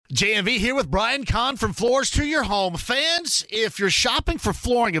JMV here with Brian Kahn from Floors to Your Home. Fans, if you're shopping for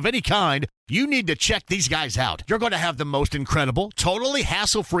flooring of any kind, you need to check these guys out. You're going to have the most incredible, totally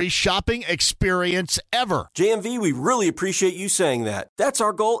hassle-free shopping experience ever. JMV, we really appreciate you saying that. That's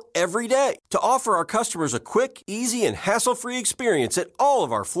our goal every day, to offer our customers a quick, easy, and hassle-free experience at all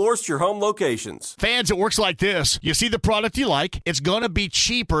of our Floors to Your Home locations. Fans, it works like this. You see the product you like. It's going to be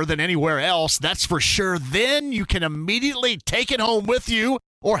cheaper than anywhere else, that's for sure. Then you can immediately take it home with you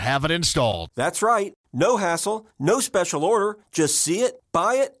or have it installed. That's right. No hassle, no special order. Just see it,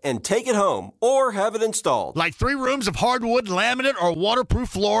 buy it, and take it home or have it installed. Like 3 rooms of hardwood, laminate, or waterproof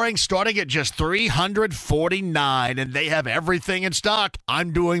flooring starting at just $349, and they have everything in stock.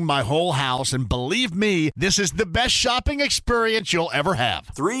 I'm doing my whole house, and believe me, this is the best shopping experience you'll ever have.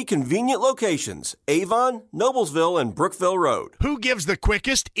 3 convenient locations: Avon, Noblesville, and Brookville Road. Who gives the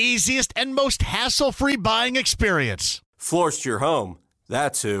quickest, easiest, and most hassle-free buying experience? Floors to Your Home.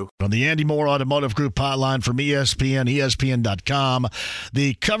 That's who. On the Andy Moore Automotive Group hotline from ESPN, ESPN.com,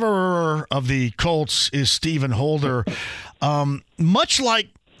 the cover of the Colts is Stephen Holder. Much like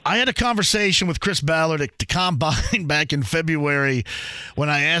I had a conversation with Chris Ballard at the Combine back in February when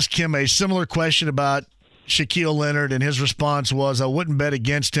I asked him a similar question about Shaquille Leonard, and his response was, I wouldn't bet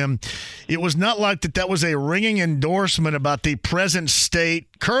against him. It was not like that was a ringing endorsement about the present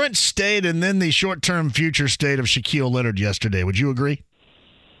state, current state, and then the short-term future state of Shaquille Leonard yesterday. Would you agree?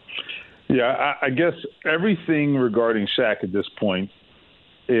 Yeah, I guess everything regarding Shaq at this point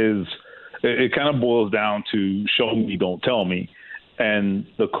is it kind of boils down to show me, don't tell me. And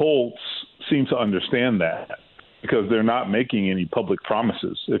the Colts seem to understand that because they're not making any public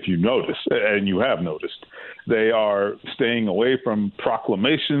promises, if you notice, and you have noticed. They are staying away from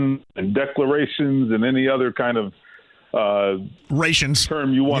proclamations and declarations and any other kind of rations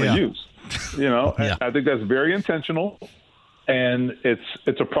term you want to use. You know, Yeah. I think that's very intentional. And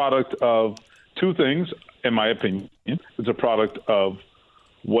it's a product of 2 things, in my opinion. It's a product of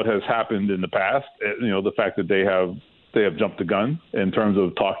what has happened in the past. You know, the fact that they have jumped the gun in terms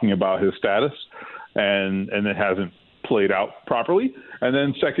of talking about his status, and it hasn't played out properly. And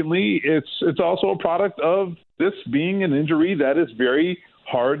then secondly, it's also a product of this being an injury that is very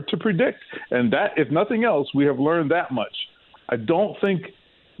hard to predict. And that, if nothing else, we have learned that much. I don't think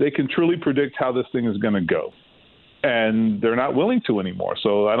they can truly predict how this thing is going to go. And they're not willing to anymore.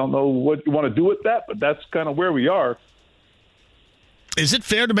 So I don't know what you want to do with that, but that's kind of where we are. Is it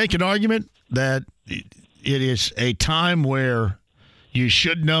fair to make an argument that it is a time where you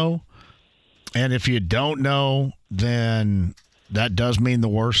should know, and if you don't know, then that does mean the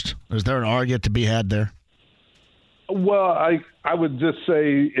worst? Is there an argument to be had there? Well, I would just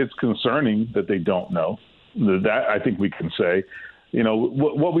say it's concerning that they don't know. That I think we can say. You know,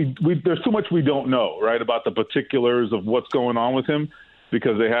 what we there's too much we don't know, right, about the particulars of what's going on with him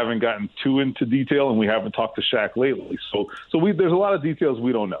because they haven't gotten too into detail and we haven't talked to Shaq lately. So there's a lot of details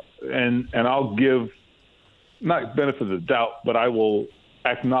we don't know. And I'll give not benefit of the doubt, but I will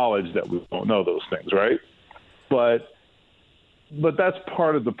acknowledge that we don't know those things, right? But that's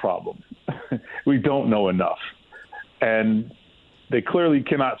part of the problem. We don't know enough. And they clearly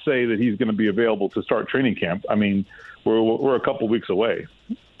cannot say that he's going to be available to start training camp. I mean, we're a couple weeks away,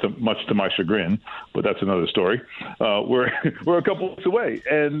 much to my chagrin, but that's another story. We're a couple weeks away,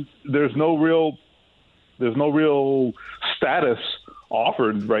 and there's no real status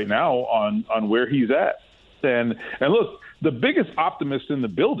offered right now on where he's at. And look, the biggest optimist in the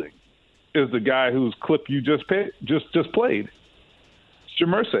building is the guy whose clip you just played,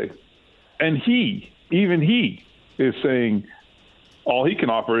 Jamerse, and even he is saying all he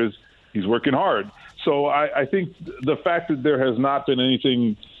can offer is he's working hard. So I think the fact that there has not been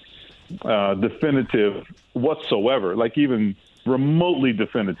anything definitive whatsoever, like even remotely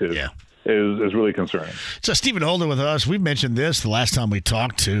definitive, is really concerning. So Stephen Holder with us. We mentioned this the last time we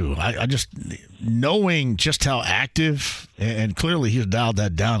talked too. I just knowing just how active, and clearly he's dialed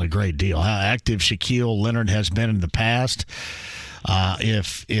that down a great deal, how active Shaquille Leonard has been in the past.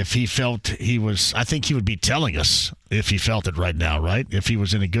 If he felt he was, I think he would be telling us if he felt it right now, right? If he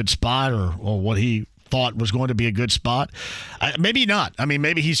was in a good spot or what he thought was going to be a good spot. Maybe not. I mean,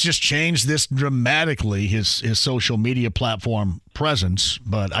 maybe he's just changed this dramatically, his social media platform presence.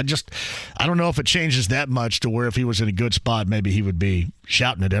 But I don't know if it changes that much to where if he was in a good spot, maybe he would be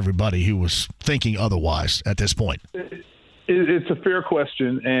shouting at everybody who was thinking otherwise at this point. It's a fair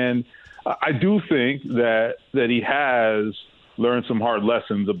question. And I do think that he has learned some hard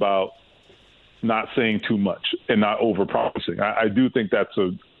lessons about not saying too much and not over-promising. I do think that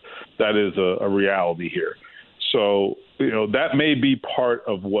is a reality here. So, that may be part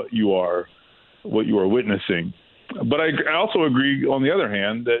of what you are witnessing. But I also agree, on the other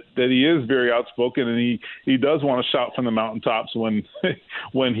hand, that he is very outspoken, and he does want to shout from the mountaintops when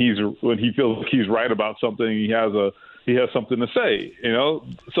when he feels like he's right about something. He has something to say,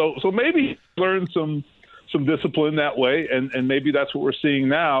 So maybe he learned some discipline that way, and maybe that's what we're seeing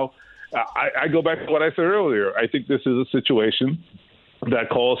now. I go back to what I said earlier. I think this is a situation that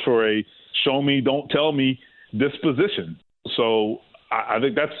calls for a show me, don't tell me disposition. So I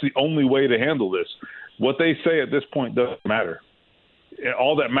think that's the only way to handle this. What they say at this point doesn't matter.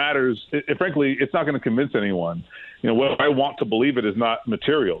 All that matters, frankly, it's not going to convince anyone. What I want to believe it is not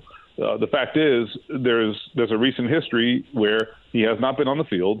material. The fact is, there's a recent history where he has not been on the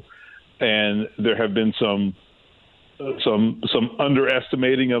field, and there have been some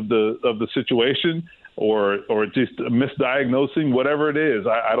underestimating of the situation, or just misdiagnosing, whatever it is.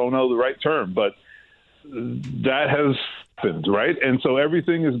 I don't know the right term, but that has happened, right? And so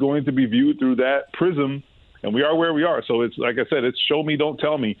everything is going to be viewed through that prism, and we are where we are. So it's, like I said, it's show me, don't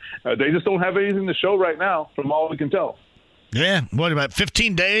tell me. They just don't have anything to show right now, from all we can tell. Yeah, what, about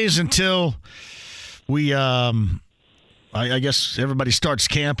 15 days until we I guess everybody starts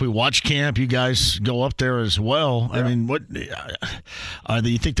camp. We watch camp. You guys go up there as well. Yeah. I mean, what do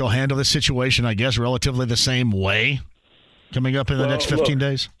you think they'll handle this situation, I guess, relatively the same way coming up in the next 15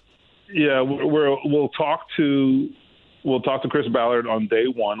 days? Yeah, we'll talk to Chris Ballard on day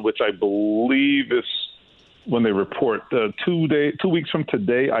one, which I believe is when they report 2 weeks from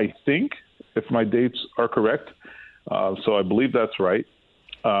today, I think, if my dates are correct. So I believe that's right.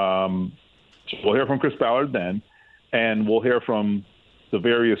 So we'll hear from Chris Ballard then, and we'll hear from the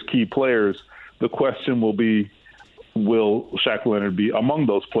various key players. The question will be, will Shaq Leonard be among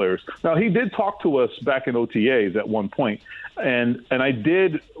those players? Now, he did talk to us back in OTAs at one point, and I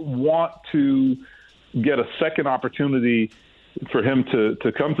did want to get a second opportunity for him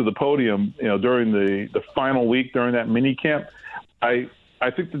to come to the podium, during the final week during that mini camp. I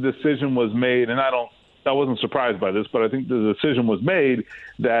think the decision was made, and I wasn't surprised by this, but I think the decision was made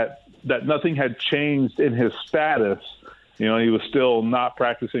that nothing had changed in his status. He was still not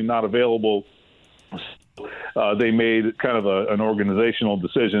practicing, not available. They made kind of an organizational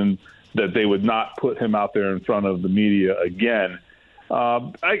decision that they would not put him out there in front of the media again.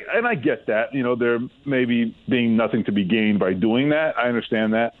 I get that. There may be being nothing to be gained by doing that. I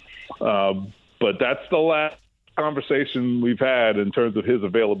understand that. But that's the last conversation we've had in terms of his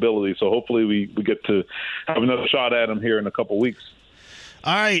availability. So hopefully we get to have another shot at him here in a couple of weeks.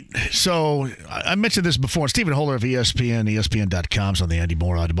 All right, so I mentioned this before. Stephen Holder of ESPN, ESPN.com, on the Andy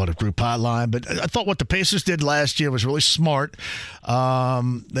Moore Automotive Group hotline. But I thought what the Pacers did last year was really smart.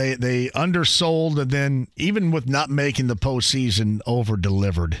 They undersold, and then even with not making the postseason,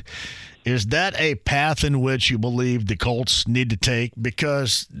 over-delivered. Is that a path in which you believe the Colts need to take?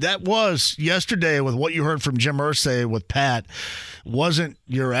 Because that was yesterday, with what you heard from Jim Irsay with Pat, wasn't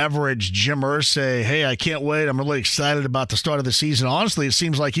your average Jim Irsay, hey, I can't wait, I'm really excited about the start of the season. Honestly, it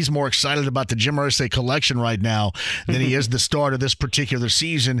seems like he's more excited about the Jim Irsay collection right now than he is the start of this particular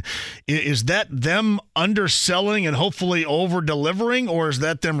season. Is that them underselling and hopefully over-delivering, or is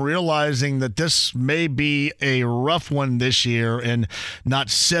that them realizing that this may be a rough one this year and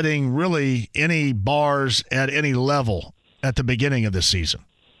not setting really any bars at any level at the beginning of the season?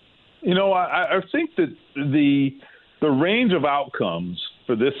 I think that the range of outcomes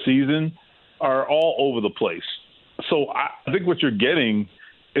for this season are all over the place. So I think what you're getting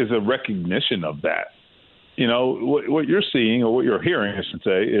is a recognition of that. What you're seeing, or what you're hearing, I should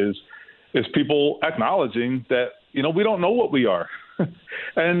say, is people acknowledging that, we don't know what we are.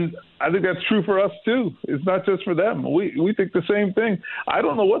 And I think that's true for us too. It's not just for them. We think the same thing. I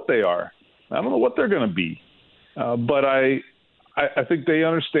don't know what they are. I don't know what they're going to be. But I think they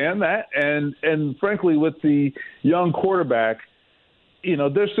understand that. And frankly, with the young quarterback,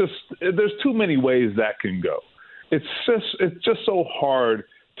 there's too many ways that can go. It's just so hard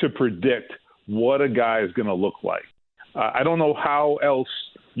to predict what a guy is going to look like. I don't know how else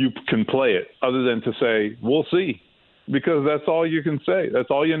you can play it other than to say, we'll see. Because that's all you can say. That's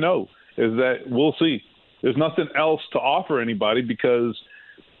all you know, is that we'll see. There's nothing else to offer anybody, because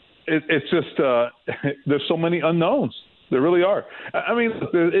it's just there's so many unknowns. There really are. I mean,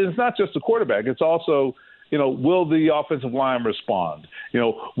 it's not just the quarterback. It's also, will the offensive line respond?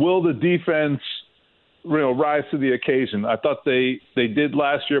 Will the defense, rise to the occasion? I thought they did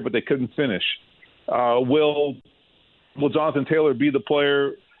last year, but they couldn't finish. Will Jonathan Taylor be the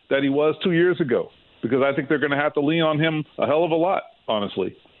player that he was 2 years ago? Because I think they're going to have to lean on him a hell of a lot,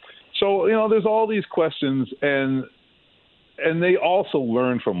 honestly. So, there's all these questions, and they also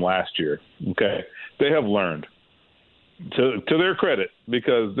learned from last year, okay? They have learned. to their credit,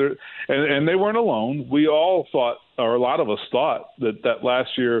 because and they weren't alone. We all thought, or a lot of us thought, that last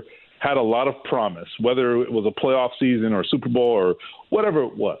year had a lot of promise, whether it was a playoff season or Super Bowl or whatever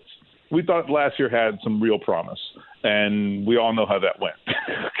it was. We thought last year had some real promise, and we all know how that went.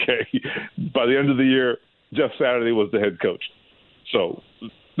 Okay. By the end of the year, Jeff Saturday was the head coach. So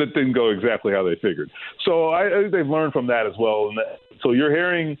that didn't go exactly how they figured. So I think they've learned from that as well. And so you're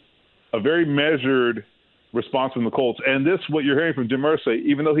hearing a very measured response from the Colts. And this, what you're hearing from Jim Irsay,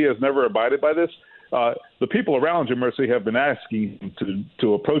 even though he has never abided by this, the people around Jim Irsay have been asking him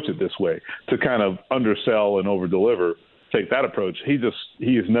to approach it this way, to kind of undersell and overdeliver, take that approach. He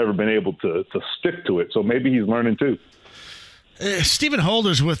has never been able to stick to it. So maybe he's learning too. Stephen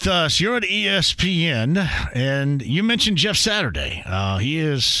Holder's with us. You're at ESPN, and you mentioned Jeff Saturday. He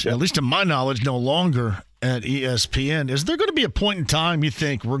is, at least to my knowledge, no longer at ESPN. Is there going to be a point in time you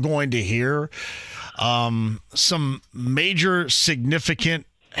think we're going to hear some major significant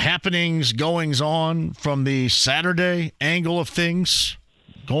happenings, goings on from the Saturday angle of things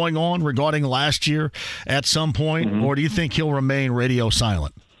going on regarding last year at some point? Mm-hmm. Or do you think he'll remain radio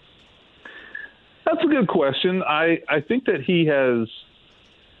silent? That's a good question. I think that he has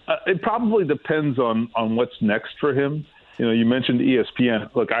it probably depends on what's next for him. You know, you mentioned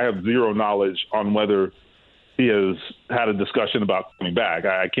ESPN. Look, I have zero knowledge on whether he has had a discussion about coming back.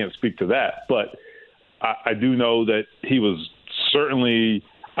 I can't speak to that. But I do know that he was certainly,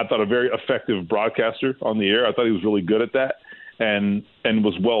 I thought, a very effective broadcaster on the air. I thought he was really good at that and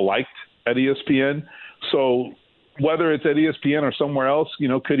was well-liked at ESPN. So whether it's at ESPN or somewhere else, you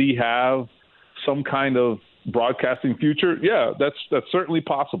know, could he have some kind of broadcasting future? Yeah, that's certainly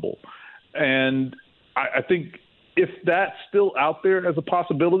possible. And I think if that's still out there as a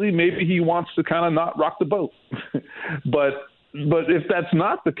possibility, maybe he wants to kind of not rock the boat. But if that's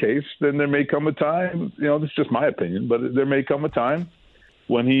not the case, then there may come a time, you know, this is just my opinion, but there may come a time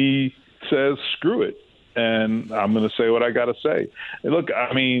when he says, screw it, and I'm going to say what I got to say. And look,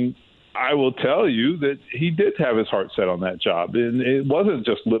 I mean, I will tell you that he did have his heart set on that job, and it wasn't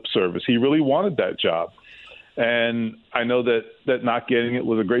just lip service. He really wanted that job. And I know that not getting it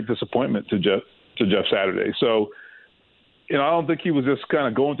was a great disappointment to Jeff Saturday. So, you know, I don't think he was just kind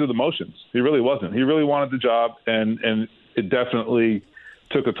of going through the motions. He really wasn't. He really wanted the job, and it definitely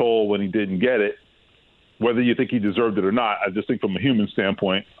took a toll when he didn't get it. Whether you think he deserved it or not, I just think from a human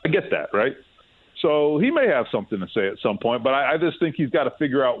standpoint, I get that, right? So he may have something to say at some point, but I just think he's got to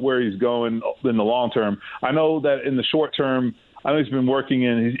figure out where he's going in the long term. I know that in the short term, I know he's been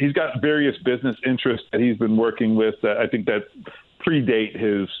working he's got various business interests that he's been working with that I think that predate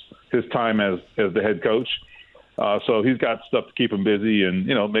his time as the head coach. So he's got stuff to keep him busy and,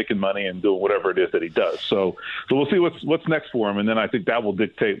 you know, making money and doing whatever it is that he does. So we'll see what's next for him. And then I think that will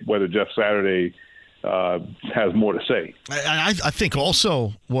dictate whether Jeff Saturday has more to say. I think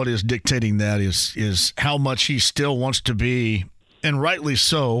also what is dictating that is how much he still wants to be, and rightly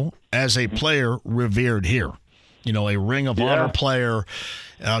so, as a player revered here. You know, a Ring of Honor player.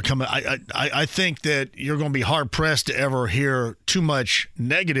 I think that you're going to be hard-pressed to ever hear too much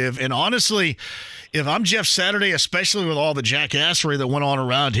negative. And honestly, if I'm Jeff Saturday, especially with all the jackassery that went on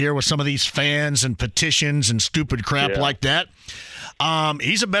around here with some of these fans and petitions and stupid crap like that,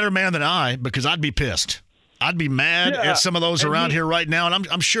 he's a better man than I, because I'd be pissed. I'd be mad at some of those around here right now, and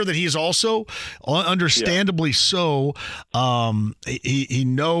I'm sure that he's also, understandably so, he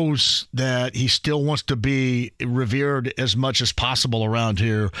knows that he still wants to be revered as much as possible around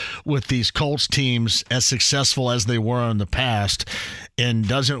here with these Colts teams as successful as they were in the past, and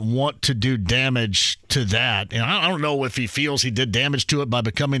doesn't want to do damage to that. And I don't know if he feels he did damage to it by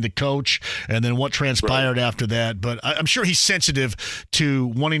becoming the coach and then what transpired after that, but I'm sure he's sensitive to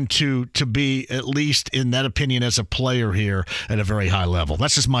wanting to be, at least in that opinion, as a player here at a very high level.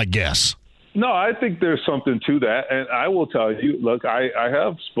 That's just my guess. No, I think there's something to that. And I will tell you, look, I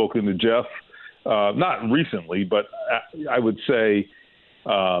have spoken to Jeff, not recently, but I would say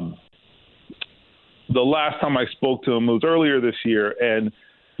the last time I spoke to him was earlier this year. And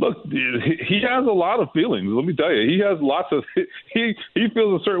look, he has a lot of feelings. Let me tell you, he has lots of he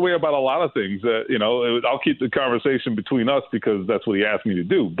feels a certain way about a lot of things. That, you know, I'll keep the conversation between us because that's what he asked me to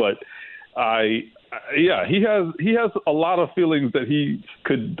do. But he has a lot of feelings that he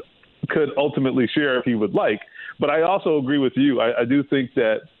could ultimately share if he would like. But I also agree with you. I do think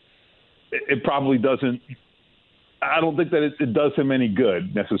that it probably doesn't. I don't think that it does him any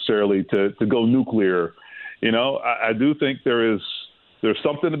good necessarily to go nuclear. You know, I do think there's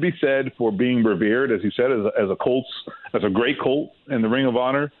something to be said for being revered, as you said, as a great Colt in the Ring of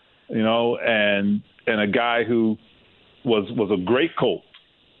Honor. You know, and a guy who was a great Colt.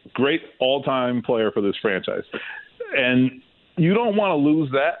 Great all-time player for this franchise. And you don't want to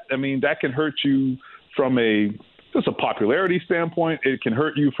lose that. I mean, that can hurt you from just a popularity standpoint. It can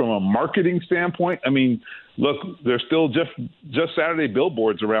hurt you from a marketing standpoint. I mean, look, there's still just Saturday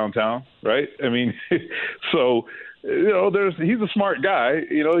billboards around town, right? I mean, so, he's a smart guy.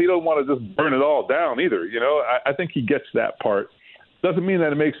 He don't want to just burn it all down either. I think he gets that part. Doesn't mean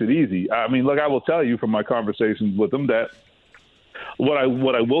that it makes it easy. I mean, look, I will tell you from my conversations with him that what I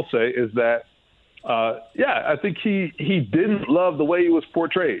will say is that, I think he didn't love the way he was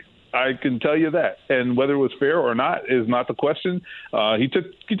portrayed. I can tell you that. And whether it was fair or not is not the question. He took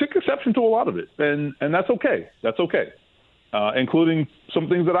exception to a lot of it, and that's okay. That's okay, including some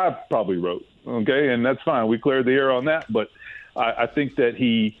things that I probably wrote. Okay, and that's fine. We cleared the air on that. But I think that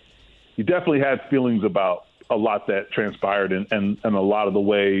he definitely had feelings about a lot that transpired and a lot of the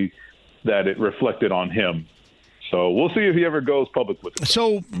way that it reflected on him. So we'll see if he ever goes public with it.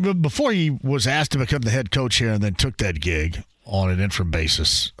 So before he was asked to become the head coach here and then took that gig on an interim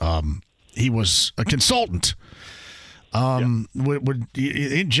basis, he was a consultant. Would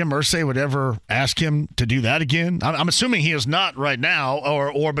Jim Irsay would ever ask him to do that again? I'm assuming he is not right now,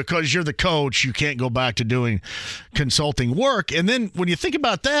 or because you're the coach, you can't go back to doing consulting work. And then when you think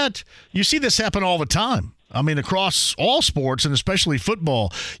about that, you see this happen all the time. I mean, across all sports and especially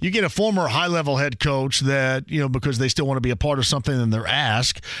football, you get a former high-level head coach that, because they still want to be a part of something and they're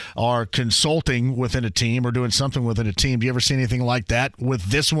asked, are consulting within a team or doing something within a team. Do you ever see anything like that with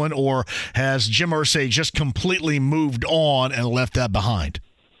this one, or has Jim Irsay just completely moved on and left that behind?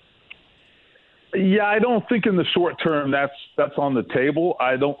 Yeah, I don't think in the short term that's on the table.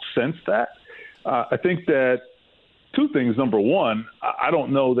 I don't sense that. I think that two things. Number one, I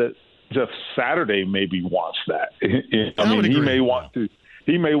don't know that Jeff Saturday maybe wants that. I mean, he may want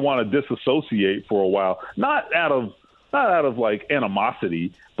to disassociate for a while, not out of like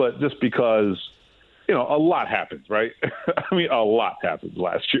animosity, but just because, a lot happens, right? I mean, a lot happened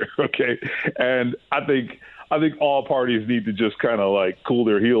last year. Okay. And I think all parties need to just kind of like cool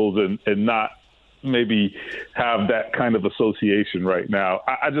their heels and not maybe have that kind of association right now.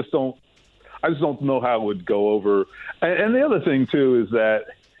 I just don't know how it would go over. And the other thing too is that,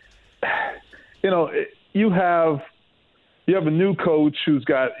 you have a new coach who's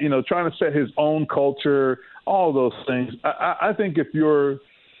got, trying to set his own culture, all those things. I think if you're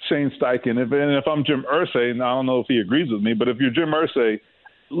Shane Steichen, if I'm Jim Irsay, and I don't know if he agrees with me, but if you're Jim Irsay,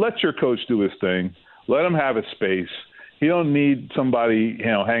 let your coach do his thing. Let him have his space. He don't need somebody,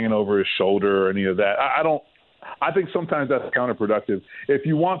 hanging over his shoulder or any of that. I think sometimes that's counterproductive. If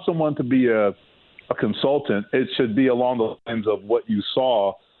you want someone to be a consultant, it should be along the lines of what you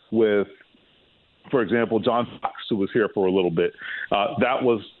saw with, for example, John Fox, who was here for a little bit. That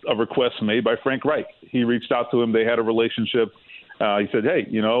was a request made by Frank Reich. He reached out to him. They had a relationship. He said, hey,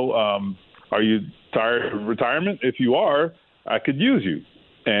 are you tired of retirement? If you are, I could use you.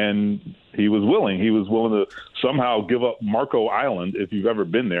 And he was willing. He was willing to somehow give up Marco Island. If you've ever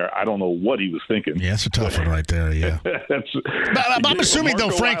been there, I don't know what he was thinking. Yeah, that's a tough one right there, yeah. I'm assuming,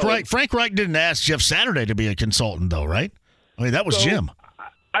 though, Frank Reich didn't ask Jeff Saturday to be a consultant, though, right? I mean, that was Jim.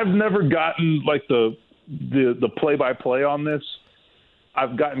 I've never gotten like the play-by-play on this.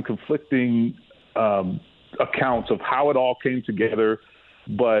 I've gotten conflicting accounts of how it all came together,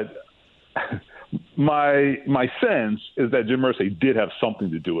 but my sense is that Jim Irsay did have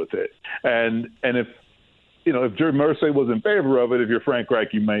something to do with it. And if Jim Irsay was in favor of it, if you're Frank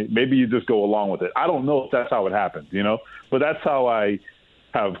Reich, maybe you just go along with it. I don't know if that's how it happened, but that's how I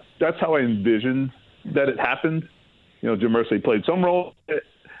envisioned that it happened. Jim Irsay played some role.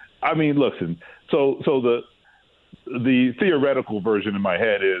 I mean, listen. So the theoretical version in my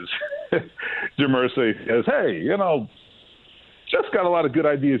head is Jim Irsay says, "Hey, Jeff's got a lot of good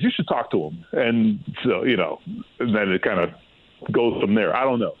ideas. You should talk to him." And so, and then it kind of goes from there. I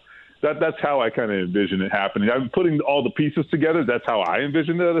don't know. That's how I kind of envision it happening. I'm putting all the pieces together. That's how I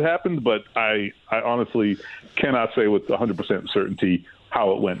envision that it happened. But I honestly cannot say with 100% certainty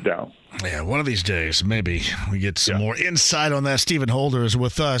how it went down. Yeah, one of these days, maybe we get some more insight on that. Stephen Holder is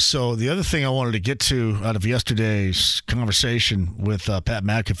with us. So the other thing I wanted to get to out of yesterday's conversation with Pat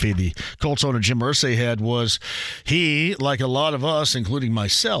McAfee, the Colts owner Jim Irsay had, was he, like a lot of us, including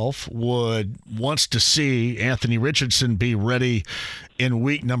myself, wants to see Anthony Richardson be ready in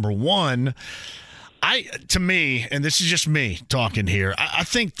week number 1. To me, and this is just me talking here, I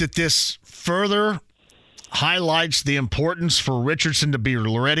think that this further highlights the importance for Richardson to be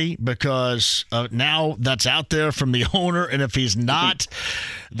ready, because now that's out there from the owner, and if he's not,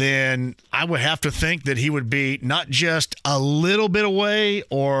 then I would have to think that he would be not just a little bit away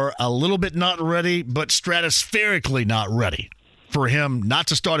or a little bit not ready, but stratospherically not ready. for him not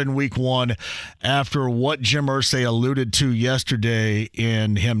to start in week one after what Jim Irsay alluded to yesterday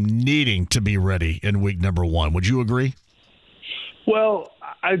in him needing to be ready in week number one. Would you agree? Well,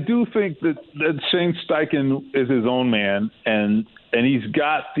 I do think that Shane Steichen is his own man, and he's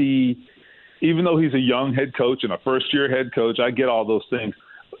got even though he's a young head coach and a first-year head coach, I get all those things.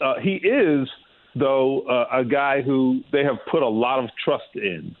 He is, though, a guy who they have put a lot of trust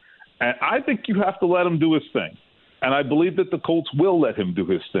in. And I think you have to let him do his thing. And I believe that the Colts will let him do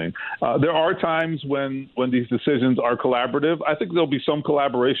his thing. There are times when these decisions are collaborative. I think there'll be some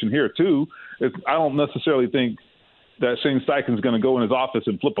collaboration here, too. I don't necessarily think that Shane Steichen's going to go in his office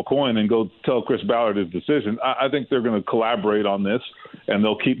and flip a coin and go tell Chris Ballard his decision. I think they're going to collaborate on this, and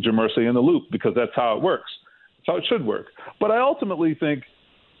they'll keep Jim Irsay in the loop because that's how it works. That's how it should work. But I ultimately think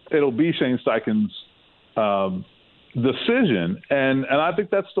it'll be Shane Steichen's decision, and I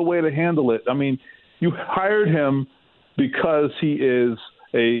think that's the way to handle it. I mean, you hired him because he is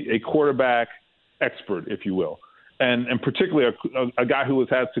a quarterback expert, if you will, and particularly a guy who has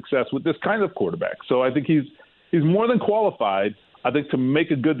had success with this kind of quarterback. So I think he's more than qualified, I think, to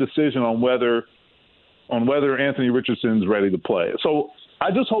make a good decision on whether Anthony Richardson's ready to play. So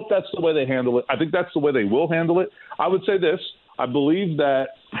I just hope that's the way they handle it. I think that's the way they will handle it. I would say this. I believe that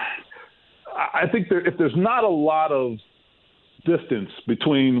I think if there's not a lot of distance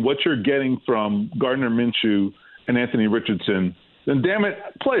between what you're getting from Gardner Minshew and Anthony Richardson, then damn it,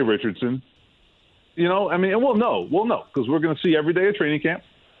 play Richardson. You know, I mean, and we'll know because we're going to see every day of training camp.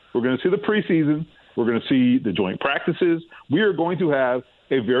 We're going to see the preseason. We're going to see the joint practices. We are going to have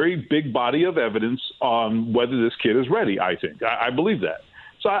a very big body of evidence on whether this kid is ready, I think. I believe that.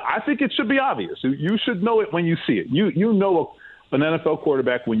 So I think it should be obvious. You should know it when you see it. You know an NFL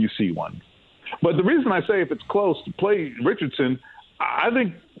quarterback when you see one. But the reason I say if it's close to play Richardson, I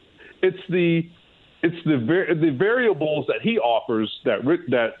think it's the variables that he offers that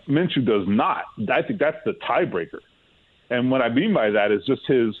Minshew does not. I think that's the tiebreaker. And what I mean by that is just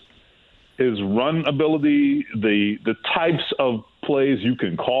his run ability, the types of plays you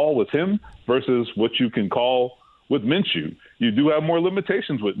can call with him versus what you can call with Minshew. You do have more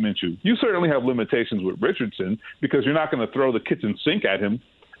limitations with Minshew. You certainly have limitations with Richardson because you're not going to throw the kitchen sink at him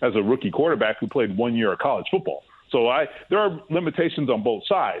as a rookie quarterback who played 1 year of college football. So there are limitations on both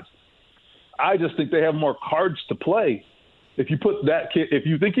sides. I just think they have more cards to play. If you put that kid, if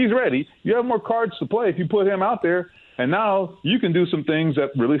you think he's ready, you have more cards to play if you put him out there. And now you can do some things that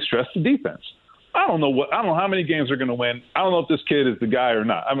really stress the defense. I don't know how many games they're going to win. I don't know if this kid is the guy or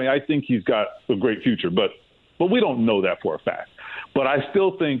not. I mean, I think he's got a great future, but we don't know that for a fact. But I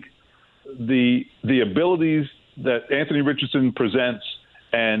still think the abilities that Anthony Richardson presents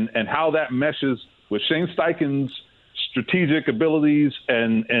and how that meshes with Shane Steichen's strategic abilities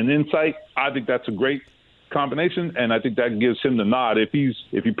and insight, I think that's a great combination, and I think that gives him the nod. If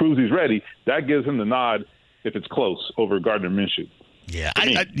he proves he's ready, that gives him the nod if it's close over Gardner Minshew. Yeah,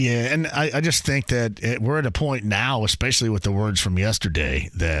 I just think that we're at a point now, especially with the words from yesterday,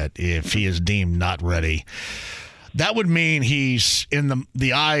 that if he is deemed not ready, that would mean he's in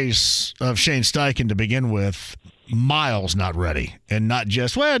the eyes of Shane Steichen to begin with, miles not ready, and not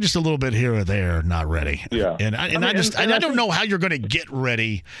just a little bit here or there not ready. Yeah, I don't know how you're going to get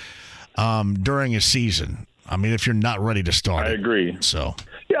ready during a season. I mean, if you're not ready to start, I agree. So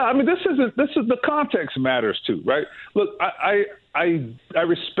yeah, I mean, this is the context matters too, right? Look, I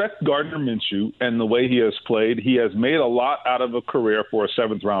respect Gardner Minshew and the way he has played. He has made a lot out of a career for a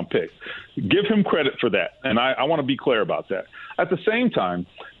 7th round pick. Give him credit for that, and I want to be clear about that. At the same time,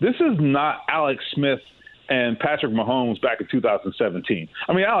 this is not Alex Smith and Patrick Mahomes back in 2017.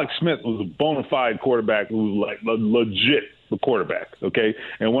 I mean, Alex Smith was a bona fide quarterback who was like legit the quarterback, okay,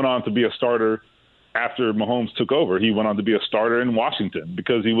 and went on to be a starter. After Mahomes took over, he went on to be a starter in Washington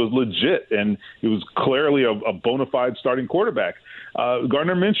because he was legit and he was clearly a bona fide starting quarterback.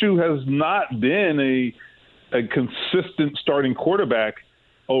 Gardner Minshew has not been a consistent starting quarterback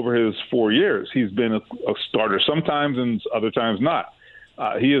over his 4 years. He's been a starter sometimes and other times not.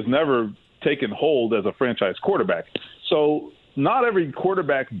 He has never taken hold as a franchise quarterback. So not every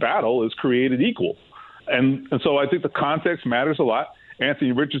quarterback battle is created equal. And so I think the context matters a lot.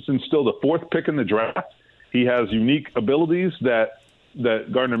 Anthony Richardson's still the 4th pick in the draft. He has unique abilities that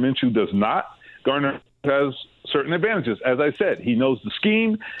Gardner Minshew does not. Gardner has certain advantages. As I said, he knows the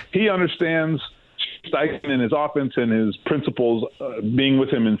scheme. He understands Steichen and his offense and his principles being with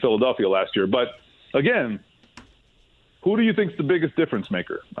him in Philadelphia last year. But, again, who do you think is the biggest difference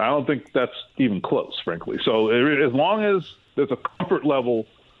maker? I don't think that's even close, frankly. So as long as there's a comfort level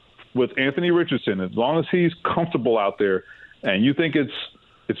with Anthony Richardson, as long as he's comfortable out there, and you think it's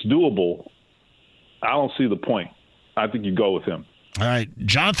doable, I don't see the point I think you go with him. All right.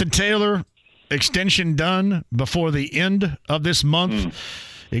 Jonathan Taylor, extension done before the end of this month.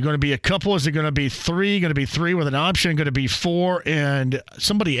 Is it going to be a couple? Is it going to be three? Going to be three with an option? Going to be four? And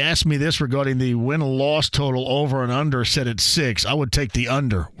somebody asked me this regarding the win-loss total over and under, said it's 6. I would take the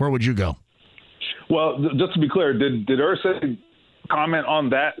under. Where would you go? Well, just to be clear, did Irsay comment on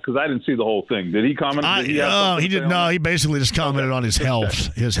that? Because I didn't see the whole thing. Did he comment? He did. No, he basically just commented on his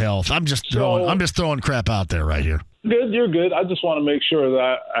health. His health. I'm just throwing crap out there right here. Good, you're good. I just want to make sure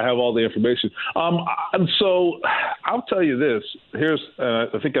that I have all the information. And so I'll tell you this. Here's, I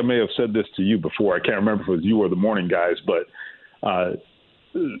think I may have said this to you before. I can't remember if it was you or the morning guys, but I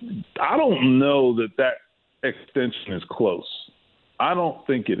don't know that extension is close. I don't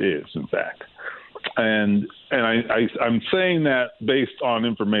think it is, in fact. And I'm saying that based on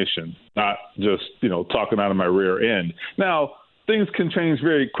information, not just, talking out of my rear end. Now, things can change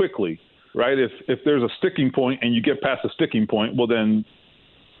very quickly, right? If there's a sticking point and you get past the sticking point, well, then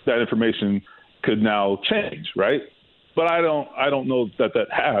that information could now change, right? But I don't know that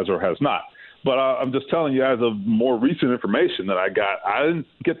has or has not. But I'm just telling you, as of more recent information that I got, I didn't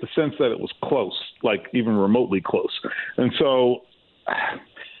get the sense that it was close, like even remotely close. And so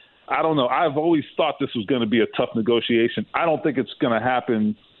I don't know. I've always thought this was going to be a tough negotiation. I don't think it's going to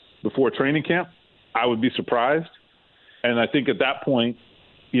happen before training camp. I would be surprised. And I think at that point,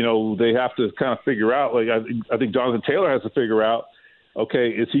 they have to kind of figure out, like, I think Jonathan Taylor has to figure out, okay,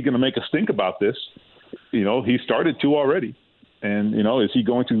 is he going to make a stink about this? He started to already. And, is he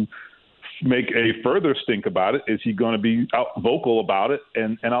going to make a further stink about it? Is he going to be vocal about it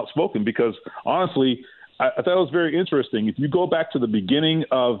and outspoken? Because honestly, I thought it was very interesting. If you go back to the beginning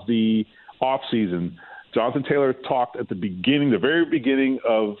of the offseason, Jonathan Taylor talked at the very beginning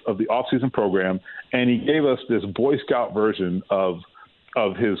of the offseason program, and he gave us this Boy Scout version of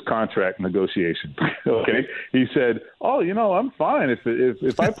his contract negotiation. Okay, he said, "Oh, I'm fine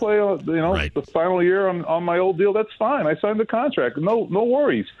if I play, right, the final year on my old deal. That's fine. I signed the contract. No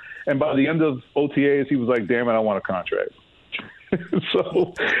worries." And by the end of OTAs, he was like, "Damn it, I want a contract."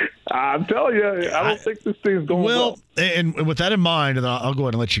 So I'm telling you, I don't think this thing's going well. And with that in mind, and I'll go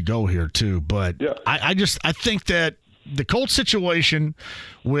ahead and let you go here too. But yeah. I think that the Colts situation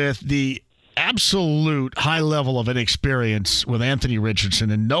with the absolute high level of inexperience with Anthony Richardson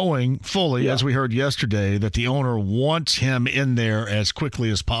and knowing fully, as we heard yesterday, that the owner wants him in there as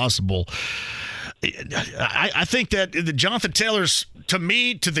quickly as possible. I think that the Jonathan Taylor's, to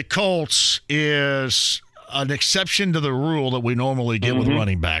me, to the Colts is an exception to the rule that we normally get with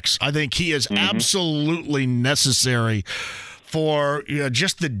running backs. I think he is absolutely necessary for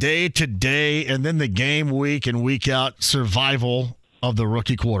just the day-to-day and then the game week and week-out survival of the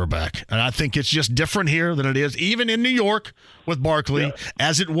rookie quarterback. And I think it's just different here than it is even in New York with Barkley,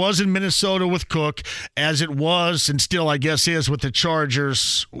 as it was in Minnesota with Cook, as it was and still, I guess, is with the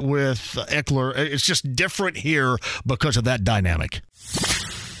Chargers with Eckler. It's just different here because of that dynamic.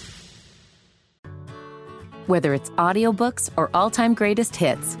 Whether it's audiobooks or all-time greatest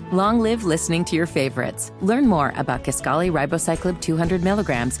hits, long live listening to your favorites. Learn more about Kisqali Ribociclib 200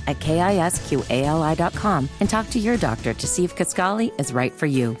 milligrams at KISQALI.com and talk to your doctor to see if Kisqali is right for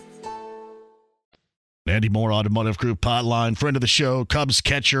you. Andy Moore, Automotive Group Hotline, friend of the show, Cubs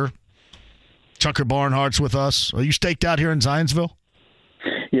catcher. Tucker Barnhart's with us. Are you staked out here in Zionsville?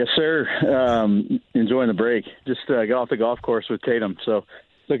 Yes, sir. Enjoying the break. Just got off the golf course with Tatum, so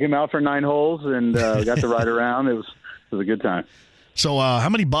took him out for 9 holes and got to ride around. It was a good time. So how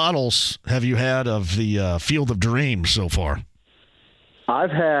many bottles have you had of the Field of Dreams so far?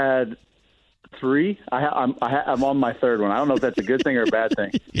 I've had 3. I'm on my 3rd one. I don't know if that's a good thing or a bad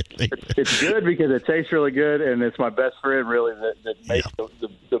thing. It's good because it tastes really good, and it's my best friend really that makes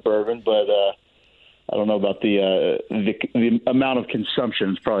the bourbon. But I don't know about the amount of consumption.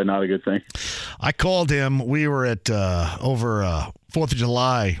 It's probably not a good thing. I called him. We were at over 4th of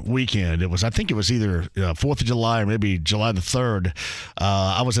July weekend. I think it was either 4th of July or maybe July the 3rd.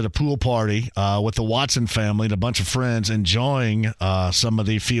 I was at a pool party with the Watson family and a bunch of friends enjoying some of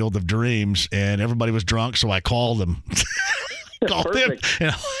the Field of Dreams, and everybody was drunk, so I called him. Called him and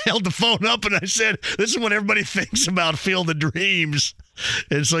I held the phone up and I said, "This is what everybody thinks about Field of Dreams."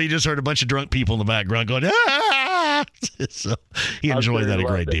 And so you just heard a bunch of drunk people in the background going, "Ah!" So he enjoyed that a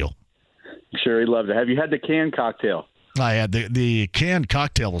great deal. I'm sure he loved it. Have you had the canned cocktail? I had the canned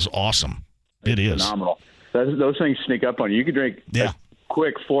cocktail is awesome. It is phenomenal. Those things sneak up on you. You can drink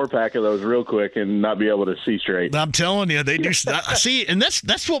quick 4-pack of those real quick and not be able to see straight. I'm telling you, they do. See, and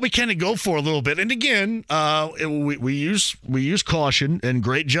that's what we kind of go for a little bit. And again, we use caution and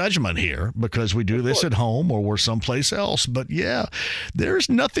great judgment here because we do this at home or we're someplace else. But yeah, there's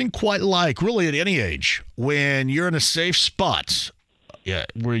nothing quite like really at any age when you're in a safe spot,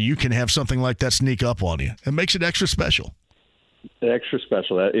 where you can have something like that sneak up on you. It makes it extra special. Extra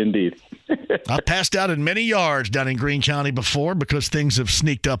special, indeed. I've passed out in many yards down in Greene County before because things have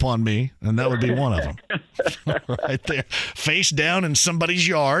sneaked up on me, and that would be one of them. Right there. Face down in somebody's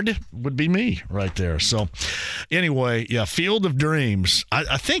yard would be me right there. So anyway, yeah, Field of Dreams.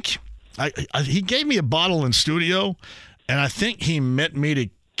 I think he gave me a bottle in studio, and I think he meant me to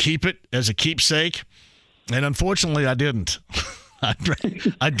keep it as a keepsake, and unfortunately I didn't.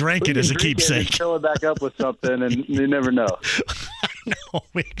 I drank it as a keepsake. Fill it back up with something, and you never know. No,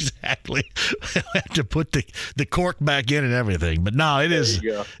 exactly. I have to put the cork back in and everything. But no, it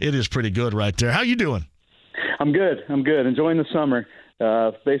is pretty good right there. How you doing? I'm good. Enjoying the summer.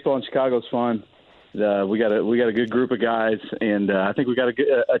 Baseball in Chicago is fun. We got a good group of guys, and I think we got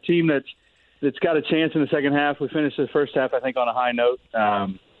a team that's got a chance in the second half. We finished the first half, I think, on a high note.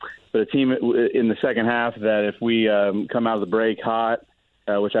 But a team in the second half that if we come out of the break hot,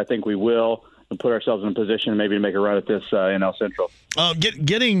 which I think we will, and put ourselves in a position maybe to make a run at this NL Central.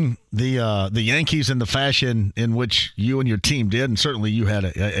 Getting the Yankees in the fashion in which you and your team did, and certainly you had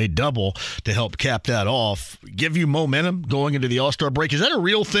a double to help cap that off, give you momentum going into the All-Star break. Is that a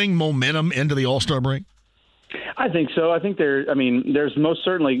real thing, momentum into the All-Star break? I think so. I think there's most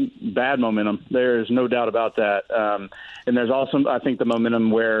certainly bad momentum. There's no doubt about that. And there's also, I think, the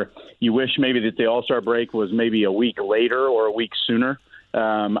momentum where you wish maybe that the All-Star break was maybe a week later or a week sooner.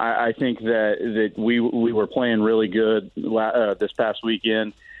 I think that we were playing really good this past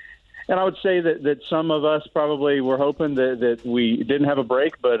weekend. And I would say that some of us probably were hoping that we didn't have a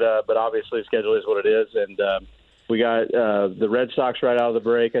break, but obviously the schedule is what it is. And we got the Red Sox right out of the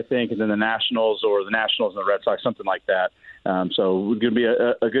break, I think, and then the Nationals and the Red Sox, something like that. So it's going to be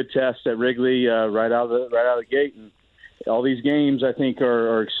a good test at Wrigley right out of the gate. And all these games, I think,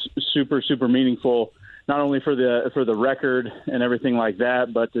 are super, super meaningful, not only for the record and everything like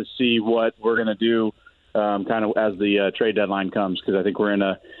that, but to see what we're going to do kind of as the trade deadline comes, because I think we're in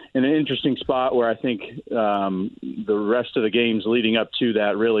an interesting spot where I think the rest of the games leading up to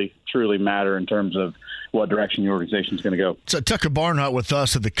that really, truly matter in terms of what direction the organization is going to go. So Tucker Barnhart with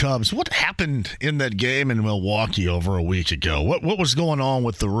us at the Cubs. What happened in that game in Milwaukee over a week ago? What was going on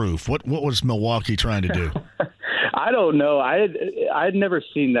with the roof? What was Milwaukee trying to do? I don't know. I had never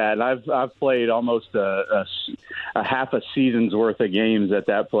seen that. I've played almost a half a season's worth of games at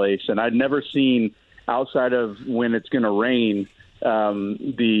that place, and I'd never seen, outside of when it's going to rain,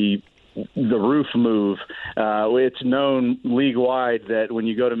 the roof move. It's known league-wide that when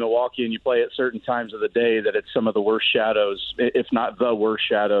you go to Milwaukee and you play at certain times of the day, that it's some of the worst shadows, if not the worst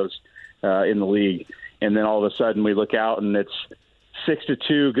shadows in the league. And then all of a sudden we look out and it's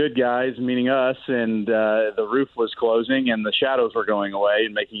 6-2 good guys, meaning us, and the roof was closing and the shadows were going away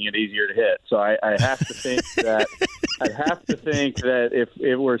and making it easier to hit. So I have to think that if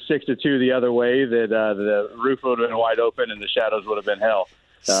it were 6-2 the other way, that the roof would have been wide open and the shadows would have been hell.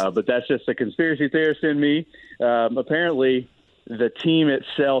 But that's just a conspiracy theorist in me. Apparently, the team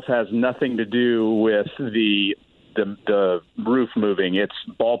itself has nothing to do with the roof moving. It's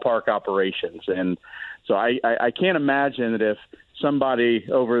ballpark operations, and so I can't imagine that if somebody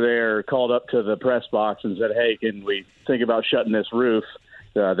over there called up to the press box and said, "Hey, can we think about shutting this roof?"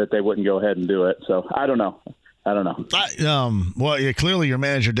 That they wouldn't go ahead and do it. So I don't know. Well, yeah, clearly your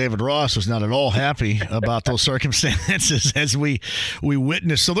manager, David Ross, was not at all happy about those circumstances as we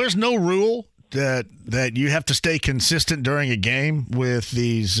witnessed. So there's no rule that you have to stay consistent during a game with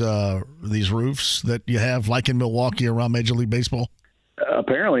these roofs that you have, like in Milwaukee around Major League Baseball?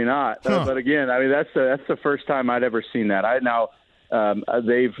 Apparently not. Huh. But again, I mean, that's the first time I'd ever seen that.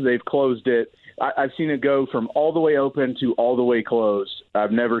 They've closed it. I've seen it go from all the way open to all the way closed.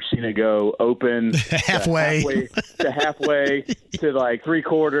 I've never seen it go open halfway to like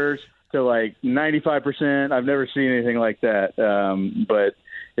 3/4 to like 95%. I've never seen anything like that. But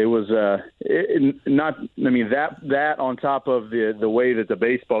it was not. I mean, that on top of the way that the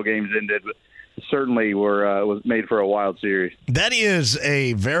baseball games ended certainly was made for a wild series. That is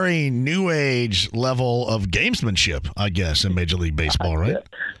a very new age level of gamesmanship, I guess, in Major League Baseball, right?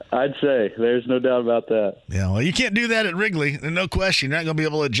 I'd say. There's no doubt about that. Yeah, well, you can't do that at Wrigley. No question. You're not going to be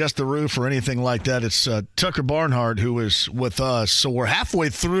able to adjust the roof or anything like that. It's Tucker Barnhart who is with us. So we're halfway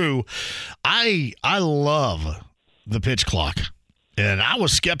through. I love the pitch clock And I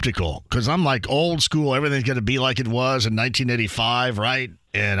was skeptical because I'm like old school. Everything's going to be like it was in 1985, right?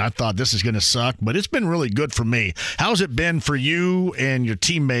 And I thought this is going to suck, but it's been really good for me. How's it been for you and your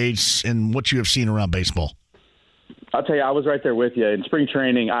teammates and what you have seen around baseball? I'll tell you, I was right there with you. In spring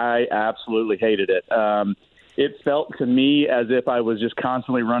training, I absolutely hated it. It felt to me as if I was just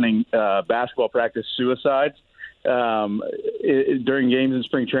constantly running basketball practice suicides during games in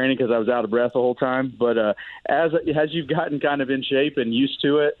spring training because I was out of breath the whole time. But as you've gotten kind of in shape and used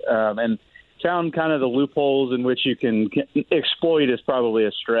to it and found kind of the loopholes in which you can exploit is probably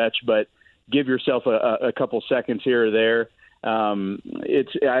a stretch, but give yourself a couple seconds here or there.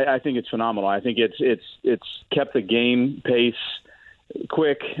 I think it's phenomenal. I think it's kept the game pace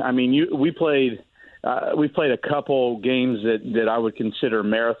quick. I mean, we've played a couple games that I would consider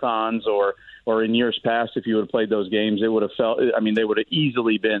marathons, or in years past, if you would have played those games, it would have felt. I mean, they would have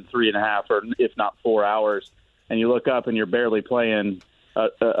easily been 3.5 or if not 4 hours. And you look up and you're barely playing a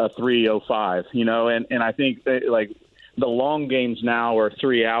 3:05. You know, and I think that, like, the long games now are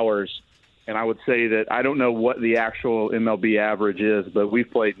 3 hours. And I would say that I don't know what the actual MLB average is, but we've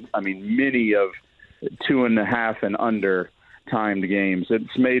played, many of 2.5 and under timed games.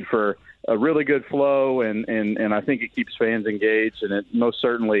 It's made for a really good flow, and I think it keeps fans engaged, and it most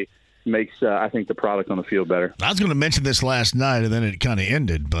certainly makes, I think, the product on the field better. I was going to mention this last night, and then it kind of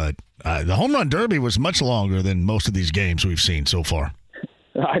ended, but the home run derby was much longer than most of these games we've seen so far.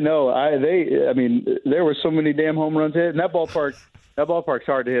 I know. There were so many damn home runs hit, and that ballpark's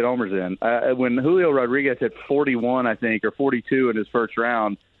hard to hit homers in. When Julio Rodriguez hit 41, I think, or 42 in his first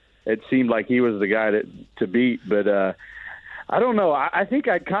round, it seemed like he was the guy to beat. But I don't know. I think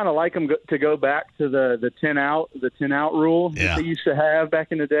I'd kind of like him to go back to the 10 out rule that they used to have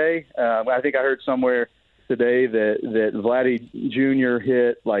back in the day. I think I heard somewhere today that Vladdy Jr.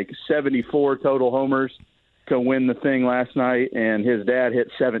 hit like 74 total homers to win the thing last night, and his dad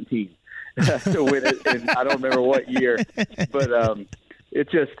hit 17. To win it, and I don't remember what year, but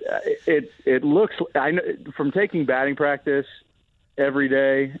it looks. I know from taking batting practice every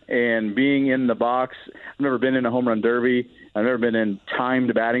day and being in the box. I've never been in a home run derby. I've never been in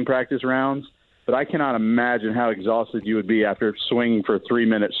timed batting practice rounds, but I cannot imagine how exhausted you would be after swinging for 3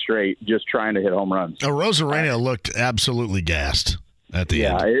 minutes straight just trying to hit home runs. Rosarena looked absolutely gassed at the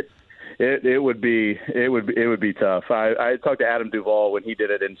end. It would be tough. I talked to Adam Duvall when he did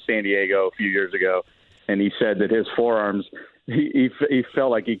it in San Diego a few years ago, and he said that his forearms, he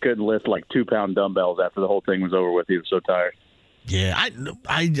felt like he couldn't lift like 2-pound dumbbells after the whole thing was over with. He was so tired. Yeah,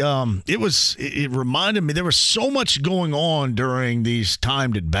 it reminded me there was so much going on during these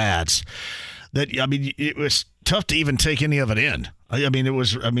timed at bats that it was tough to even take any of it in. I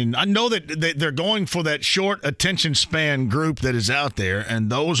know that they're going for that short attention span group that is out there,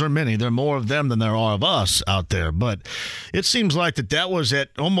 and those are many. There are more of them than there are of us out there. But it seems like that was at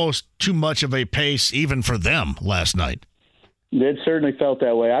almost too much of a pace even for them last night. It certainly felt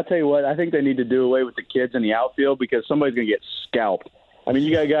that way. I tell you what, I think they need to do away with the kids in the outfield because somebody's going to get scalped. I mean,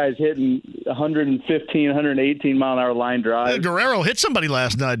 you got guys hitting 115, 118 mile an hour line drives. Guerrero hit somebody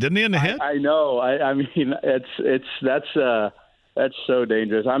last night, didn't he, in the head? I know. That's so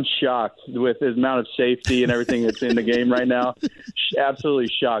dangerous. I'm shocked with the amount of safety and everything that's in the game right now. Absolutely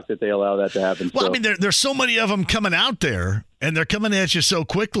shocked that they allow that to happen. Well, there's so many of them coming out there, and they're coming at you so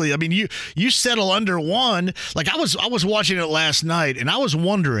quickly. I mean, you settle under one. Like I was watching it last night, and I was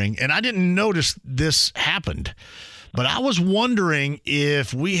wondering, and I didn't notice this happened. But I was wondering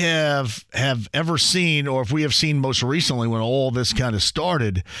if we have ever seen, or if we have seen most recently when all this kind of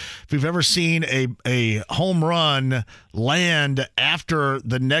started, if we've ever seen a home run land after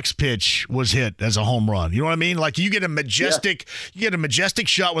the next pitch was hit as a home run. You know what I mean? Like you get a majestic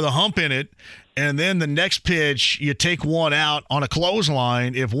shot with a hump in it, and then the next pitch you take one out on a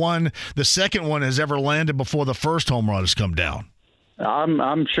clothesline if the second one has ever landed before the first home run has come down.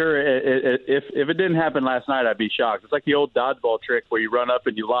 I'm sure if it didn't happen last night, I'd be shocked. It's like the old dodgeball trick where you run up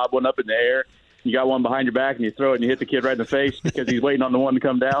and you lob one up in the air. You got one behind your back and you throw it and you hit the kid right in the face because he's waiting on the one to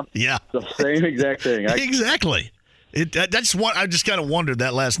come down. Yeah. The same exact thing. Exactly. That's what I just kind of wondered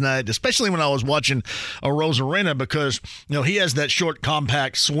that last night, especially when I was watching Rosarena, because he has that short,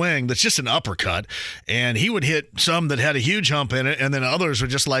 compact swing that's just an uppercut, and he would hit some that had a huge hump in it, and then others were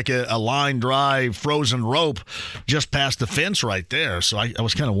just like a line drive, frozen rope just past the fence right there. So I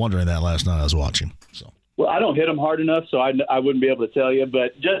was kind of wondering that last night I was watching. So well, I don't hit them hard enough, so I wouldn't be able to tell you,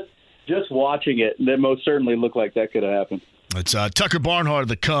 but just watching it, that most certainly looked like that could have happened. It's Tucker Barnhart of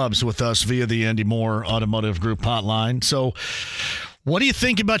the Cubs with us via the Andy Moore Automotive Group hotline. So what do you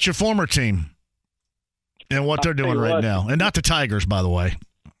think about your former team and what they're doing right now? And not the Tigers, by the way.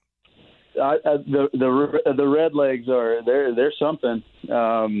 The Red Legs they're something.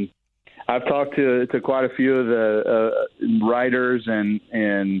 I've talked to quite a few of the writers and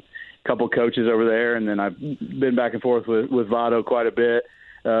a couple coaches over there, and then I've been back and forth with Votto quite a bit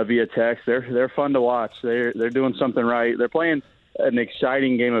via text. They're fun to watch. They're doing something right. They're playing an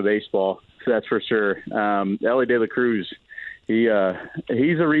exciting game of baseball. That's for sure. Ellie De La Cruz, he's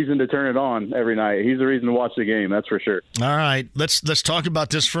a reason to turn it on every night. He's a reason to watch the game. That's for sure. All right, let's talk about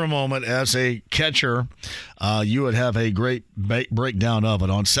this for a moment. As a catcher, you would have a great breakdown of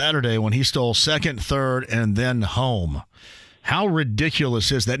it on Saturday when he stole second, third, and then home. How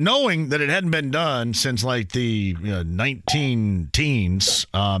ridiculous is that? Knowing that it hadn't been done since like the 19 teens,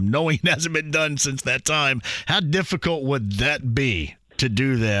 knowing it hasn't been done since that time, how difficult would that be to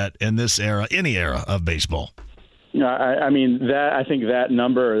do that in this era, any era of baseball? No, I mean, I think that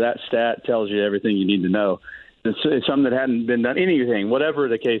number or that stat tells you everything you need to know. It's something that hadn't been done, anything, whatever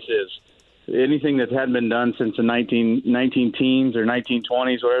the case is, anything that hadn't been done since the 19 teens or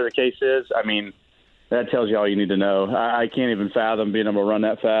 1920s, whatever the case is, I mean, that tells you all you need to know. I can't even fathom being able to run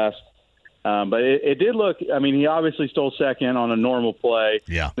that fast. But it did look – I mean, he obviously stole second on a normal play.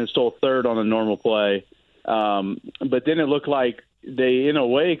 Yeah. And stole third on a normal play. But then it looked like they, in a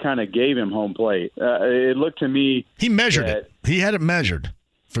way, kind of gave him home plate. It looked to me – He measured it. He had it measured,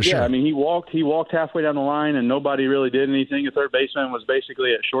 for sure. Yeah, I mean, he walked halfway down the line, and nobody really did anything. The third baseman was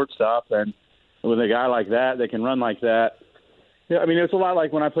basically at shortstop. And with a guy like that can run like that – yeah, I mean, it's a lot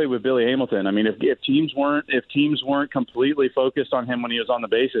like when I played with Billy Hamilton. I mean, if teams weren't completely focused on him when he was on the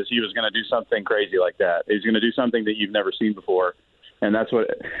bases, he was going to do something crazy like that. He's going to do something that you've never seen before, and that's what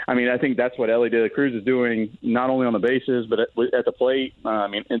I mean. I think that's what Ellie De La Cruz is doing, not only on the bases but at the plate. I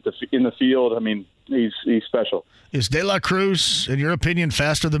mean, in the field. I mean, he's special. Is De La Cruz, in your opinion,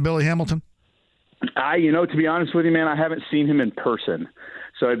 faster than Billy Hamilton? To be honest with you, man, I haven't seen him in person,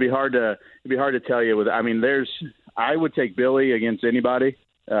 so it'd be hard to tell you. I would take Billy against anybody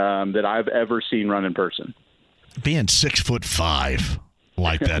that I've ever seen run in person. Being 6'5"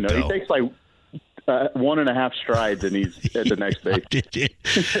 like that, though. He takes like 1.5 strides and he's at the next base.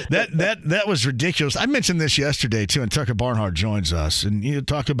 That was ridiculous. I mentioned this yesterday too, and Tucker Barnhart joins us, and you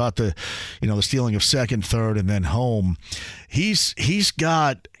talk about the stealing of second, third, and then home. He's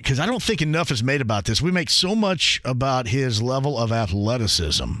got, because I don't think enough is made about this. We make so much about his level of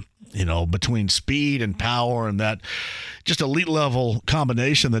athleticism, between speed and power and that just elite level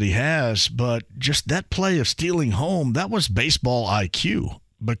combination that he has. But just that play of stealing home, that was baseball IQ,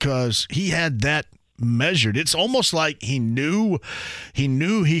 because he had that measured. It's almost like he knew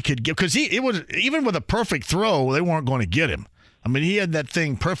he could get, because it was, even with a perfect throw, they weren't going to get him. I mean, he had that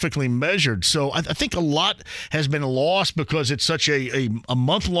thing perfectly measured. So I think a lot has been lost because it's such a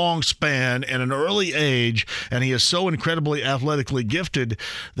month-long span and an early age, and he is so incredibly athletically gifted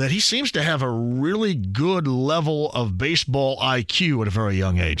that he seems to have a really good level of baseball IQ at a very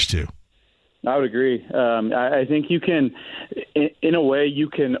young age, too. I would agree. I think you can, in a way, you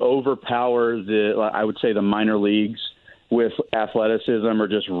can overpower the minor leagues with athleticism or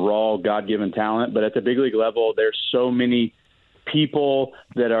just raw God-given talent. But at the big league level, there's so many people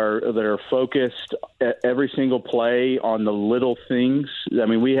that are focused at every single play on the little things. I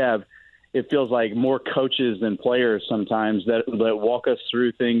mean, it feels like more coaches than players sometimes that walk us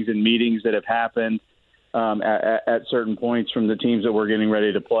through things in meetings that have happened at certain points from the teams that we're getting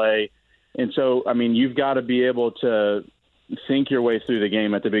ready to play. And so, I mean, you've got to be able to think your way through the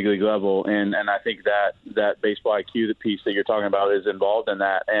game at the big league level. And I think that baseball IQ, the piece that you're talking about, is involved in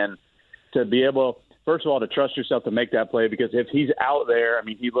that. And to be able, first of all, to trust yourself to make that play, because if he's out there, I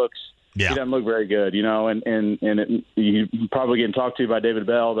mean, he doesn't look very good, and you probably getting talked to by David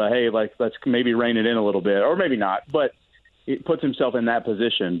Bell about, hey, let's maybe rein it in a little bit, or maybe not, but it puts himself in that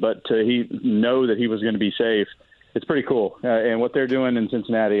position. But he know that he was going to be safe, it's pretty cool. And what they're doing in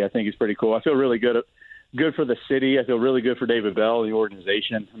Cincinnati, I think, is pretty cool. I feel really good for the city. I feel really good for David Bell, the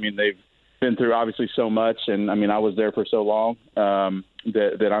organization. I mean, they've been through obviously so much, and I mean, I was there for so long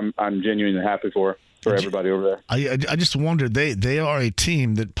that I'm genuinely happy for everybody over there. I just wondered, they are a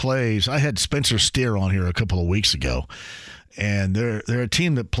team that plays. I had Spencer Steer on here a couple of weeks ago, and they're a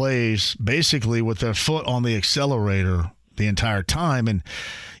team that plays basically with their foot on the accelerator the entire time, and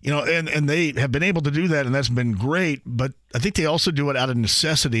and they have been able to do that, and that's been great. But I think they also do it out of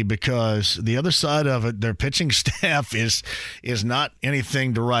necessity, because the other side of it, their pitching staff is not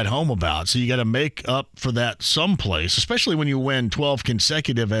anything to write home about. So you got to make up for that someplace, especially when you win 12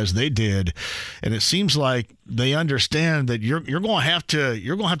 consecutive as they did. And it seems like they understand that you're going to have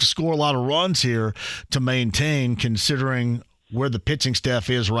to score a lot of runs here to maintain, considering where the pitching staff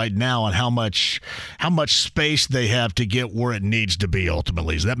is right now and how much space they have to get where it needs to be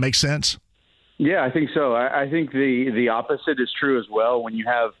ultimately. Does that make sense? Yeah, I think so. I think the opposite is true as well. When you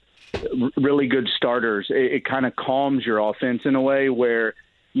have really good starters, it kind of calms your offense in a way where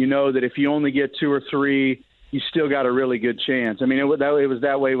you know that if you only get 2 or 3, you still got a really good chance. I mean, it was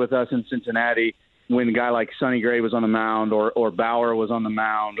that way with us in Cincinnati when a guy like Sonny Gray was on the mound or Bauer was on the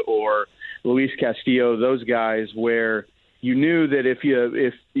mound or Luis Castillo, those guys where you knew that if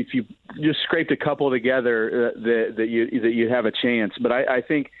you just scraped a couple together that you have a chance. But I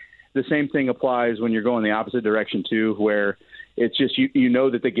think the same thing applies when you're going the opposite direction too, where it's just you know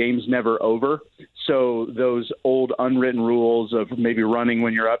that the game's never over. So those old unwritten rules of maybe running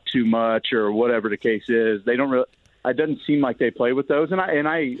when you're up too much or whatever the case is, they don't really. It doesn't seem like they play with those, and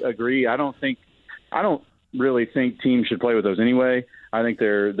I agree. I don't really think teams should play with those anyway. I think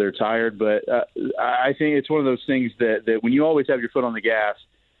they're tired, but I think it's one of those things that when you always have your foot on the gas,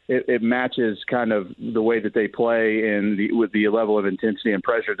 it matches kind of the way that they play and with the level of intensity and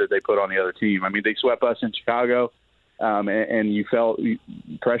pressure that they put on the other team. I mean, they swept us in Chicago, and you felt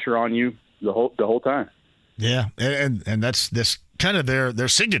pressure on you the whole time. Yeah, and that's this kind of their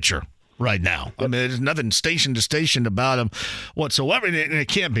signature right now. I mean, there's nothing station to station about them whatsoever, and it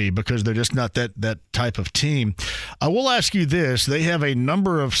can't be because they're just not that type of team. I will ask you this. They have a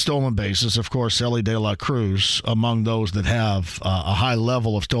number of stolen bases. Of course, Elly De La Cruz among those that have a high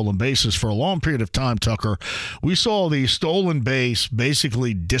level of stolen bases. For a long period of time, Tucker, we saw the stolen base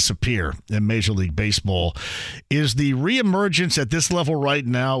basically disappear in Major League Baseball. Is the reemergence at this level right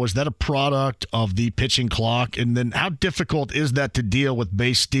now, is that a product of the pitching clock? And then how difficult is that to deal with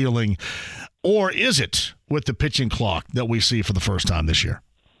base stealing? Or is it with the pitching clock that we see for the first time this year?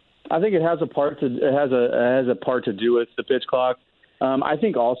 I think it has a part to do with the pitch clock. I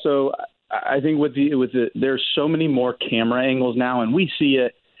think also, I think with the there's so many more camera angles now, and we see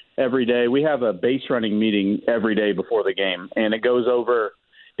it every day. We have a base running meeting every day before the game, and it goes over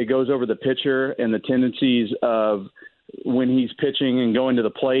the pitcher and the tendencies of when he's pitching and going to the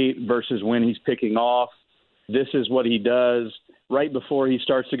plate versus when he's picking off. This is what he does right before he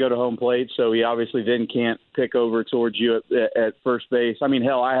starts to go to home plate, so he obviously then can't pick over towards you at first base. I mean,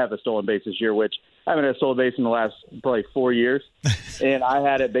 hell, I have a stolen base this year, which I haven't had a stolen base in the last probably 4 years, and I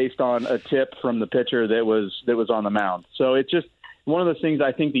had it based on a tip from the pitcher that was on the mound. So it's just one of those things.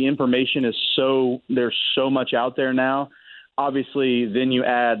 I think the information is there's so much out there now. Obviously, then you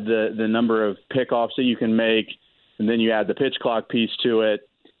add the number of pickoffs that you can make, and then you add the pitch clock piece to it.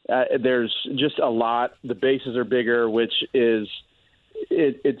 There's just a lot. The bases are bigger, which is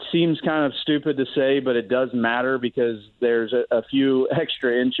it seems kind of stupid to say, but it does matter because there's a few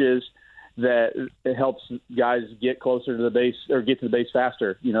extra inches that it helps guys get closer to the base or get to the base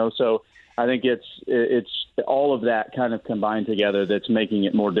faster. So I think it's all of that kind of combined together that's making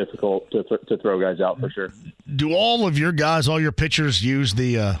it more difficult to throw guys out for sure. Do all of your guys, all your pitchers, use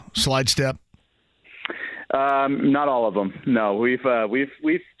the slide step? Not all of them. No, we've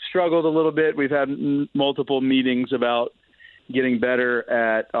struggled a little bit. We've had multiple meetings about getting better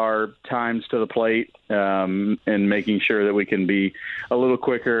at our times to the plate and making sure that we can be a little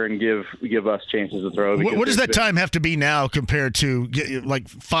quicker and give us chances to throw. What does that time have to be now compared to like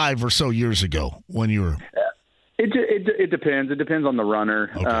 5 or so years ago when you were? It depends. It depends on the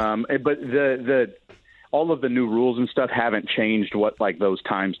runner. Okay. But all of the new rules and stuff haven't changed what like those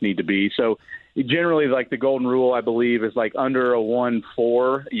times need to be. So generally, like the golden rule, I believe, is like under a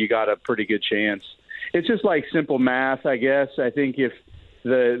 1.4, you got a pretty good chance. It's just like simple math, I guess. I think if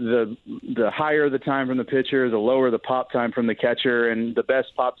the higher the time from the pitcher, the lower the pop time from the catcher, and the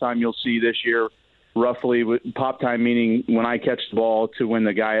best pop time you'll see this year, roughly pop time meaning when I catch the ball to when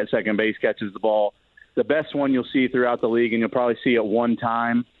the guy at second base catches the ball. The best one you'll see throughout the league, and you'll probably see at one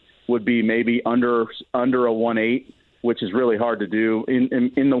time, would be maybe under a 1.8. which is really hard to do, in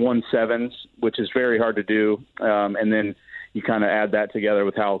the 1.7s, which is very hard to do. And then you kind of add that together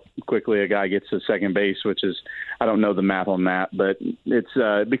with how quickly a guy gets to second base, which is, I don't know the math on that, but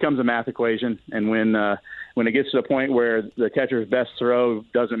it becomes a math equation. And when it gets to the point where the catcher's best throw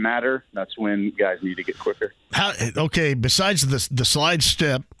doesn't matter, that's when guys need to get quicker. Besides the slide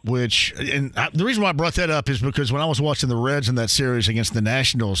step, the reason why I brought that up is because when I was watching the Reds in that series against the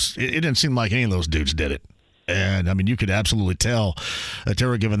Nationals, it didn't seem like any of those dudes did it. And, I mean, you could absolutely tell that they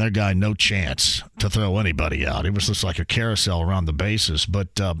were giving their guy no chance to throw anybody out. It was just like a carousel around the bases. But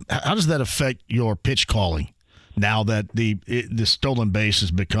how does that affect your pitch calling now that the stolen base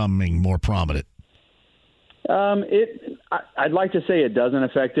is becoming more prominent? I'd like to say it doesn't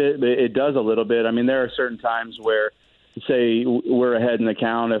affect it, but it does a little bit. I mean, there are certain times where, say, we're ahead in the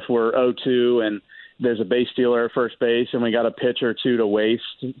count if we're 0-2 and there's a base stealer at first base and we got a pitch or two to waste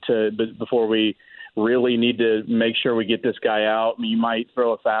before we really need to make sure we get this guy out. I mean, you might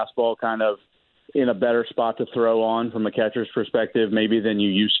throw a fastball kind of in a better spot to throw on from a catcher's perspective, maybe than you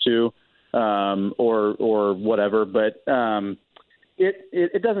used to, or whatever. But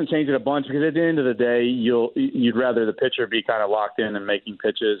it doesn't change it a bunch, because at the end of the day, you'd rather the pitcher be kind of locked in and making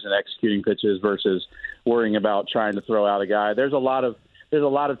pitches and executing pitches versus worrying about trying to throw out a guy. There's a lot of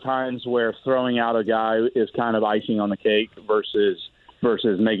times where throwing out a guy is kind of icing on the cake versus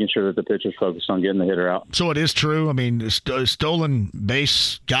making sure that the pitcher's focused on getting the hitter out. So it is true. I mean, stolen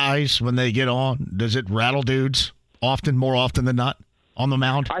base guys, when they get on, does it rattle dudes more often than not on the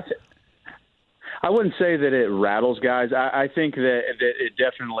mound? I wouldn't say that it rattles guys. I think that it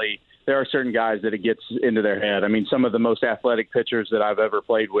definitely – there are certain guys that it gets into their head. I mean, some of the most athletic pitchers that I've ever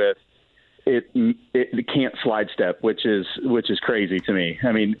played with, it can't slide step, which is crazy to me.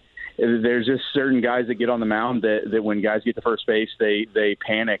 I mean, there's just certain guys that get on the mound that when guys get to first base, they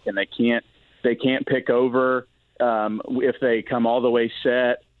panic and they can't pick over if they come all the way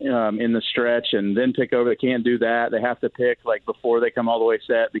set in the stretch and then pick over. They can't do that. They have to pick like before they come all the way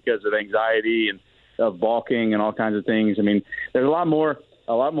set because of anxiety and of balking and all kinds of things. I mean, there's a lot more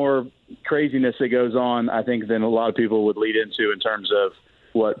craziness that goes on, I think, than a lot of people would lead into in terms of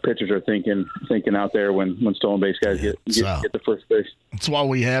what pitchers are thinking out there when stolen base guys get to first base. That's why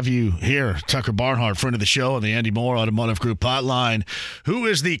we have you here, Tucker Barnhart, friend of the show on the Andy Moore Automotive Group hotline. Who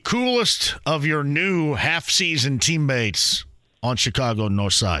is the coolest of your new half-season teammates on Chicago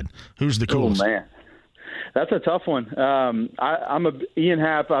North Side? Who's the coolest? Oh, man. That's a tough one. I'm a big Ian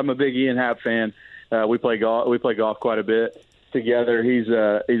Happ fan. We play golf quite a bit together. He's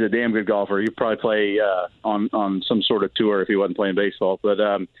a damn good golfer. He'd probably play on some sort of tour if he wasn't playing baseball. But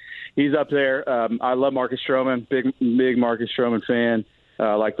he's up there. I love Marcus Stroman. Big Marcus Stroman fan.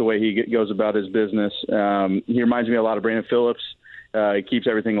 I like the way he goes about his business. He reminds me a lot of Brandon Phillips. He keeps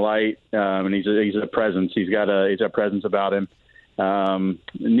everything light, and he's a presence. He's got a presence about him.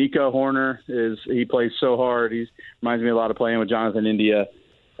 Nico Horner he plays so hard. He reminds me a lot of playing with Jonathan India.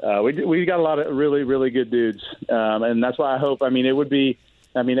 We got a lot of really, really good dudes, and that's why I hope. I mean, it would be.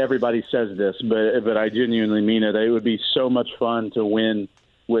 I mean, everybody says this, but I genuinely mean it. It would be so much fun to win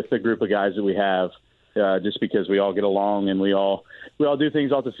with the group of guys that we have, just because we all get along and we all do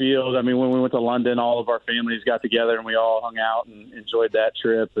things off the field. I mean, when we went to London, all of our families got together and we all hung out and enjoyed that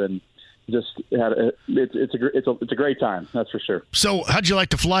trip, and just had it's a great time. That's for sure. So, how'd you like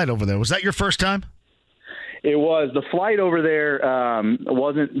the flight over there? Was that your first time? It was. The flight over there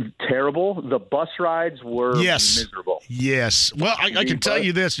wasn't terrible. The bus rides were miserable. Yes. Well, I can tell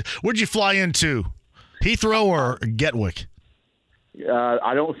you this. Where'd you fly into? Heathrow or Gatwick?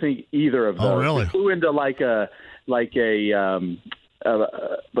 I don't think either of those. Oh, really? We flew into like an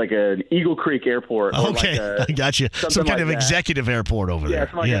Eagle Creek airport. Okay, I got you. Some kind of executive airport over there.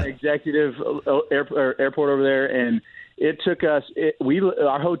 Yeah, like an executive airport over there, and it took us.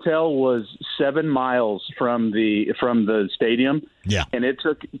 Our hotel was 7 miles from the stadium. Yeah, and it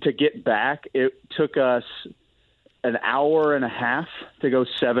took us an hour and a half to go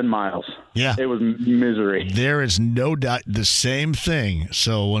 7 miles. Yeah, it was misery. There is no doubt the same thing.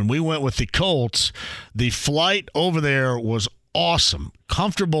 So when we went with the Colts, the flight over there was awesome,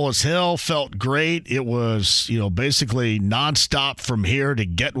 comfortable as hell, felt great. It was, basically nonstop from here to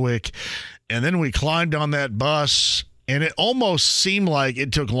Gatwick, and then we climbed on that bus. And it almost seemed like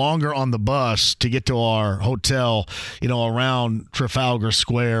it took longer on the bus to get to our hotel, around Trafalgar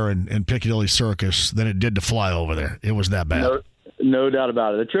Square and Piccadilly Circus than it did to fly over there. It was that bad. No doubt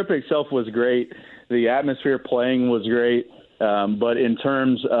about it. The trip itself was great. The atmosphere playing was great. But in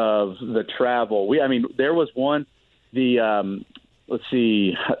terms of the travel, there was one, the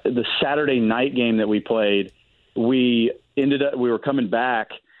Saturday night game that we played, we were coming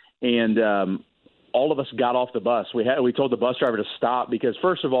back and, all of us got off the bus. We told the bus driver to stop because,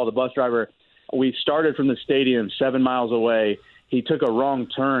 first of all, the bus driver, we started from the stadium 7 miles away. He took a wrong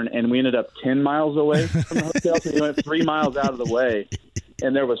turn, and we ended up 10 miles away from the hotel. So he went 3 miles out of the way,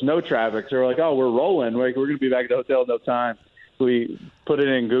 and there was no traffic. So we're like, oh, we're rolling. We're going to be back at the hotel in no time. We put it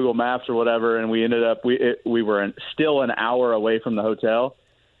in Google Maps or whatever, and we ended up we were still an hour away from the hotel.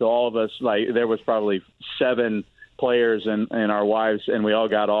 So all of us, there was probably 7 players and our wives, and we all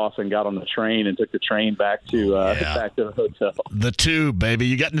got off and got on the train and took the train back to the hotel. The tube, baby.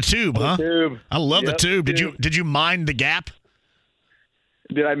 You got in the tube, huh? The tube. I love the tube. Did you mind the gap?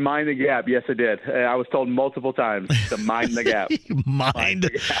 Did I mind the gap? Yes, I did. I was told multiple times to mind the gap. Mind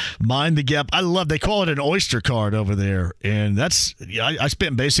the gap. I love. They call it an Oyster card over there, and that's. I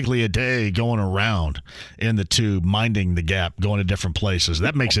spent basically a day going around in the tube, minding the gap, going to different places.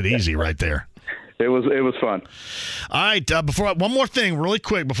 That makes it easy, right there. It was fun. All right, one more thing really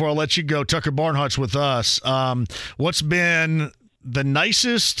quick before I let you go. Tucker Barnhart's with us. What's been the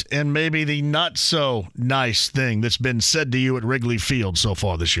nicest and maybe the not so nice thing that's been said to you at Wrigley Field so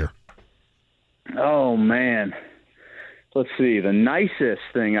far this year? Oh, man. Let's see. The nicest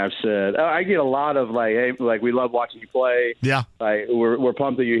thing I've said. I get a lot of hey, we love watching you play. Yeah. We're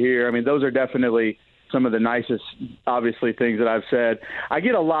pumped that you're here. I mean, those are definitely some of the nicest, obviously, things that I've said. I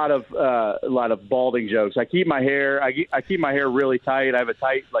get a lot of balding jokes. I keep my hair really tight. I have a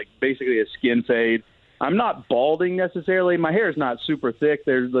tight, basically a skin fade. I'm not balding necessarily. My hair is not super thick.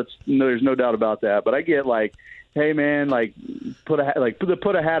 There's no doubt about that. But I get hey man, put a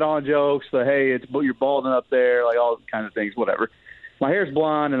hat on jokes. Hey, you're balding up there, all kinds of things. Whatever. My hair's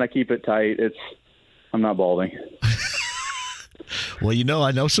blonde and I keep it tight. I'm not balding. Well,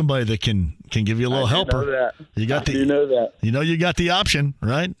 I know somebody that can give you a little helper. Know that. You got you know that. You got the option,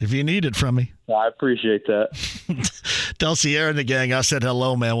 right? If you need it from me. I appreciate that. Tell Sierra and the gang I said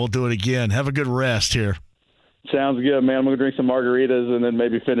hello, man. We'll do it again. Have a good rest here. Sounds good, man. I'm going to drink some margaritas and then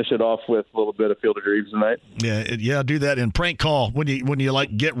maybe finish it off with a little bit of Field of Dreams tonight. Yeah, do that. And prank call when you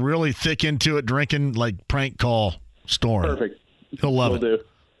get really thick into it, drinking, prank call Storm. Perfect. He'll love it. Will do.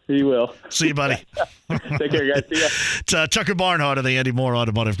 He will. See you, buddy. Take care, guys. See ya. It's Tucker Barnhart of the Andy Moore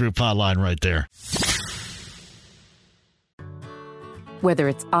Automotive Group hotline right there. Whether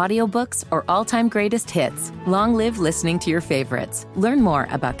it's audiobooks or all-time greatest hits, long live listening to your favorites. Learn more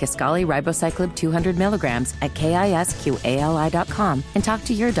about Kisqali Ribociclib 200 milligrams at KISQALI.com and talk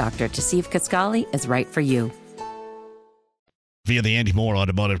to your doctor to see if Kisqali is right for you. Via the Andy Moore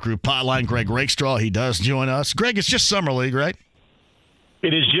Automotive Group hotline, Greg Rakestraw, he does join us. Greg, it's just Summer League, right?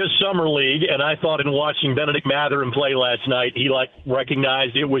 It is just Summer League, and I thought in watching Benedict Mathurin play last night, he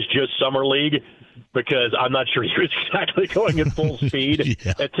recognized it was just Summer League because I'm not sure he was exactly going at full speed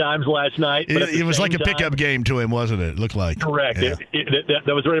at times last night. But it was like a pickup game to him, wasn't it? It looked like. Correct. Yeah.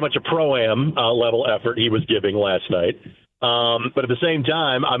 That was very much a pro-am level effort he was giving last night. But at the same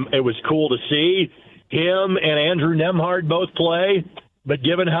time, it was cool to see him and Andrew Nemhard both play. But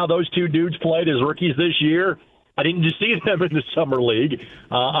given how those two dudes played as rookies this year, I didn't just see them in the Summer League.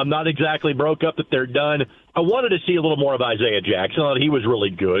 I'm not exactly broke up that they're done. I wanted to see a little more of Isaiah Jackson. I thought he was really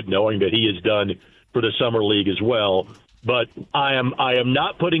good, knowing that he is done for the Summer League as well. But I am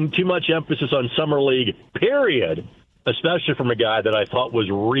not putting too much emphasis on Summer League, period, especially from a guy that I thought was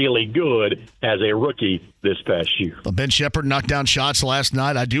really good as a rookie this past year. Well, Ben Shepherd knocked down shots last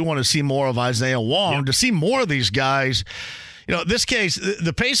night. I do want to see more of Isaiah Wong. To see more of these guys. This case,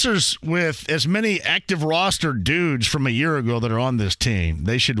 the Pacers, with as many active roster dudes from a year ago that are on this team,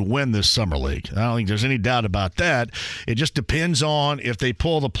 they should win this Summer League. I don't think there's any doubt about that. It just depends on if they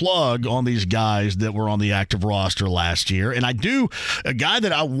pull the plug on these guys that were on the active roster last year. And a guy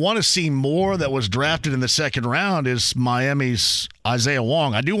that I want to see more that was drafted in the second round is Miami's Isaiah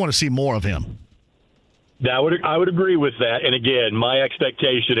Wong. I do want to see more of him. I would agree with that. And again, my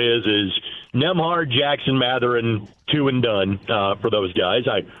expectation is Nemhard, Jackson, Mathurin, 2 and done for those guys.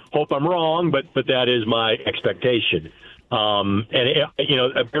 I hope I'm wrong, but that is my expectation.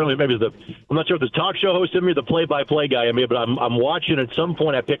 Apparently maybe I'm not sure if the talk show host in me or the play-by-play guy in me, but I'm watching at some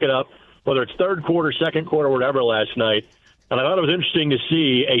point. I pick it up, whether it's third quarter, second quarter, whatever last night, and I thought it was interesting to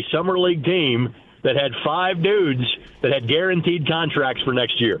see a Summer League team that had 5 dudes that had guaranteed contracts for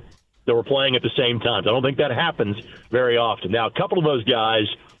next year that were playing at the same time. I don't think that happens very often. Now, a couple of those guys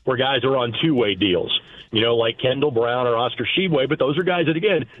were guys who are on two-way deals, like Kendall Brown or Oscar Tshiebwe, but those are guys that,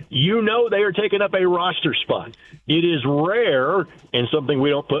 again, they are taking up a roster spot. It is rare, and something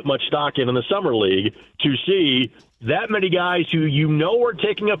we don't put much stock in the Summer League, to see that many guys who are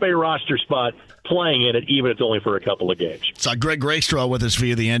taking up a roster spot playing in it, even if it's only for a couple of games. So Greg Rakestraw with us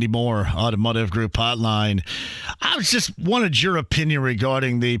via the Andy Moore Automotive Group hotline. I just wanted your opinion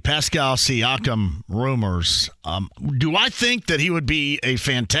regarding the Pascal Siakam rumors. Do I think that he would be a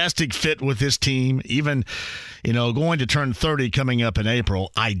fantastic fit with this team, even going to turn 30 coming up in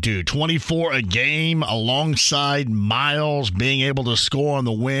April? I do. 24 a game alongside Miles, being able to score on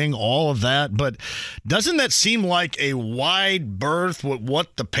the wing, all of that. But doesn't that seem like a wide berth with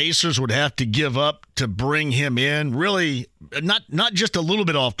what the Pacers would have to give up to bring him in? Really, not just a little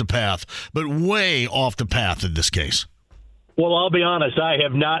bit off the path, but way off the path in this case. Well, I'll be honest, I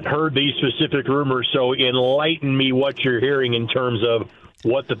have not heard these specific rumors, so enlighten me what you're hearing in terms of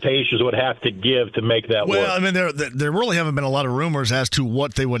what the Pacers would have to give to make that work. Well, I mean, there really haven't been a lot of rumors as to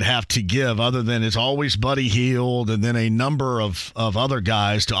what they would have to give, other than it's always Buddy Hield and then a number of other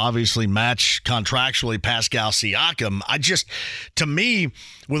guys to obviously match contractually Pascal Siakam. To me,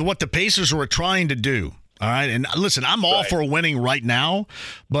 with what the Pacers were trying to do, all right, and listen, I'm all for winning right now,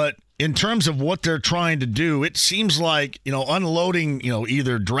 but in terms of what they're trying to do, it seems like, unloading,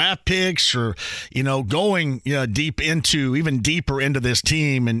 either draft picks or, going even deeper into this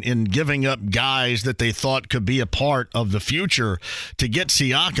team and giving up guys that they thought could be a part of the future to get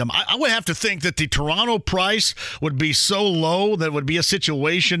Siakam. I would have to think that the Toronto price would be so low that it would be a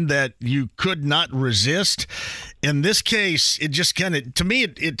situation that you could not resist. In this case, it just kind of, to me,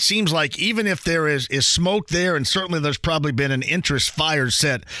 it seems like even if there is smoke there, and certainly there's probably been an interest fire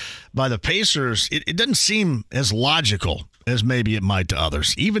set by the Pacers, it doesn't seem as logical as maybe it might to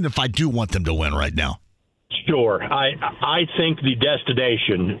others, even if I do want them to win right now. Sure. I think the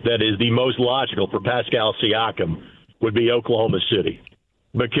destination that is the most logical for Pascal Siakam would be Oklahoma City,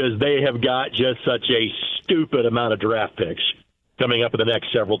 because they have got just such a stupid amount of draft picks coming up in the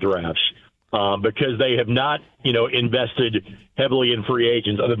next several drafts. Because they have not, invested heavily in free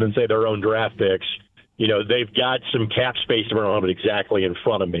agents other than, say, their own draft picks. They've got some cap space. I don't have it exactly in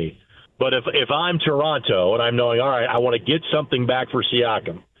front of me. But if I'm Toronto and I'm knowing, all right, I want to get something back for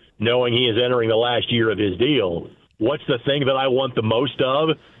Siakam, knowing he is entering the last year of his deal, what's the thing that I want the most of?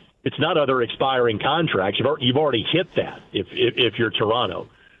 It's not other expiring contracts. You've already hit that if you're Toronto.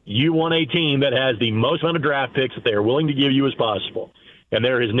 You want a team that has the most amount of draft picks that they are willing to give you as possible. And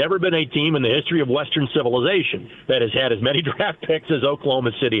there has never been a team in the history of Western civilization that has had as many draft picks as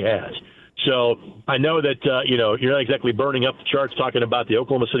Oklahoma City has. So I know that, you're not exactly burning up the charts talking about the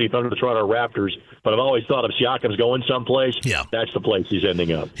Oklahoma City Thunder, the Toronto Raptors, but I've always thought if Siakam's going someplace, that's the place he's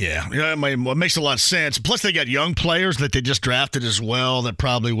ending up. Yeah, it makes a lot of sense. Plus, they got young players that they just drafted as well that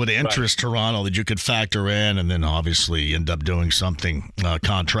probably would interest Toronto that you could factor in, and then obviously end up doing something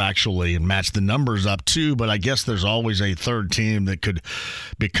contractually and match the numbers up too. But I guess there's always a third team that could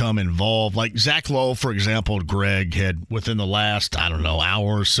become involved. Like Zach Lowe, for example, Greg had within the last,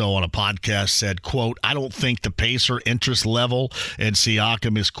 hour or so on a podcast said, quote, I don't think the Pacer interest level in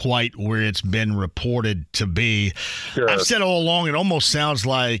Siakam is quite where it's been reported to be. Sure. I've said all along, it almost sounds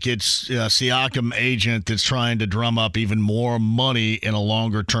like it's a Siakam agent that's trying to drum up even more money in a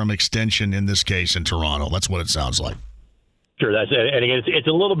longer-term extension, in this case in Toronto. That's what it sounds like. Sure, that's it. And again, it's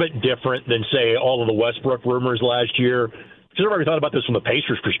a little bit different than, say, all of the Westbrook rumors last year. Because everybody thought about this from the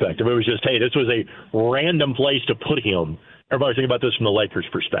Pacers' perspective. It was just, hey, this was a random place to put him. Everybody's thinking about this from the Lakers'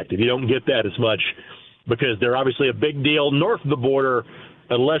 perspective. You don't get that as much because they're obviously a big deal north of the border.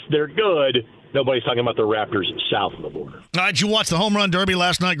 Unless they're good, nobody's talking about the Raptors south of the border. All right, did you watch the home run derby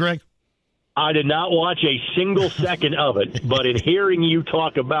last night, Greg? I did not watch a single second of it, but in hearing you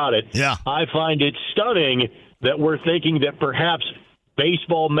talk about it, I find it stunning that we're thinking that perhaps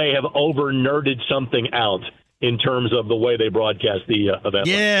baseball may have over-nerded something out in terms of the way they broadcast the event.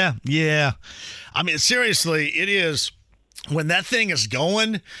 Yeah. I mean, seriously, it is. When that thing is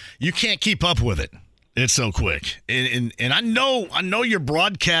going, you can't keep up with it. It's so quick. And I know you're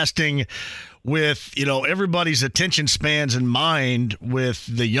broadcasting with, everybody's attention spans in mind, with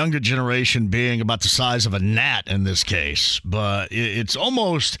the younger generation being about the size of a gnat in this case. But it's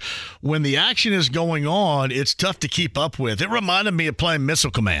almost, when the action is going on, it's tough to keep up with. It reminded me of playing Missile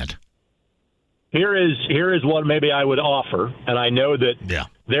Command. Here is what maybe I would offer, and I know that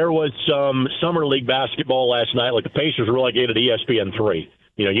there was some summer league basketball last night. Like the Pacers were relegated to ESPN3.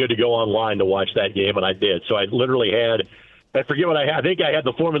 You had to go online to watch that game, and I did. So I literally had, I forget what I had. I think I had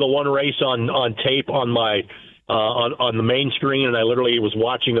the Formula One race on tape on my on the main screen, and I literally was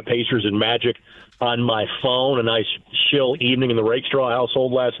watching the Pacers and Magic on my phone. A nice chill evening in the Rakestraw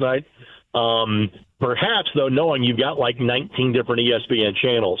household last night. Perhaps, though, knowing you've got like 19 different ESPN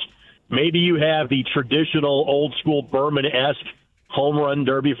channels, maybe you have the traditional old-school Berman-esque home run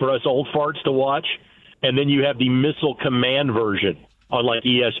derby for us old farts to watch, and then you have the Missile Command version on, like,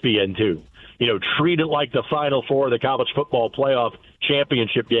 ESPN2. Treat it like the Final Four of the college football playoff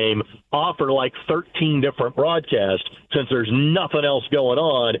championship game. Offer, like, 13 different broadcasts since there's nothing else going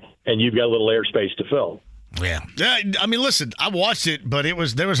on, and you've got a little airspace to fill. Yeah. I mean, listen, I watched it, but there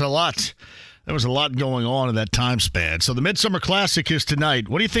was a lot. There was a lot going on in that time span. So the Midsummer Classic is tonight.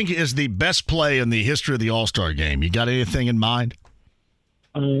 What do you think is the best play in the history of the All-Star Game? You got anything in mind?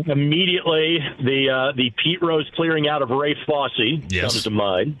 Immediately, the Pete Rose clearing out of Ray Fosse comes to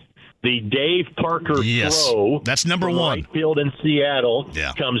mind. The Dave Parker throw, that's number one. Right field in Seattle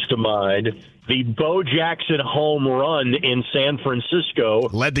comes to mind. The Bo Jackson home run in San Francisco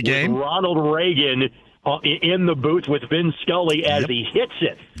led the game. Ronald Reagan in the booth with Vin Scully as he hits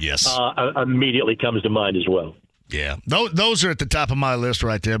it. Yes, immediately comes to mind as well. Yeah, those are at the top of my list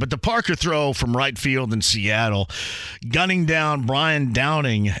right there. But the Parker throw from right field in Seattle, gunning down Brian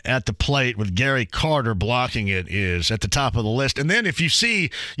Downing at the plate with Gary Carter blocking it, is at the top of the list. And then if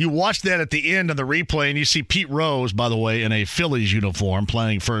you watch that at the end of the replay, and you see Pete Rose, by the way, in a Phillies uniform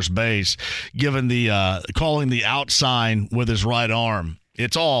playing first base, calling the out sign with his right arm.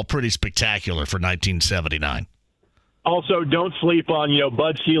 It's all pretty spectacular for 1979. Also, don't sleep on,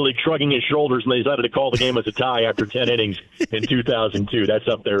 Bud Selig shrugging his shoulders when they decided to call the game as a tie after 10 innings in 2002. That's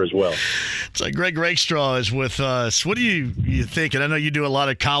up there as well. So Greg Rakestraw is with us. What do you think? And I know you do a lot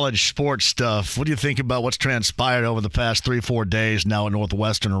of college sports stuff. What do you think about what's transpired over the past 3-4 days now at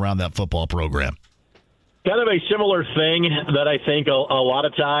Northwestern around that football program? Kind of a similar thing that I think a lot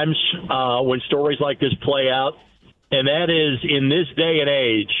of times when stories like this play out, and that is in this day and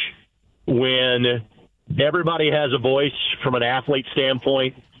age when everybody has a voice from an athlete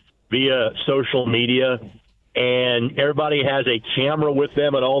standpoint via social media, and everybody has a camera with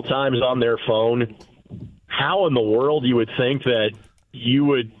them at all times on their phone. How in the world you would think that you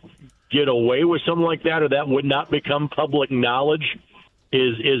would get away with something like that, or that would not become public knowledge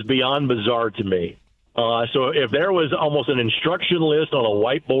is beyond bizarre to me. So if there was almost an instruction list on a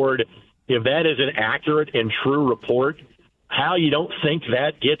whiteboard, if that is an accurate and true report, how you don't think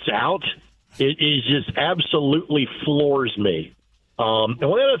that gets out, it is just absolutely floors me. And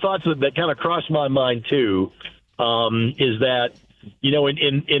one of the other thoughts that kind of crossed my mind, too, is that,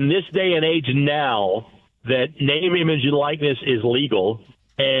 in this day and age now that name, image, and likeness is legal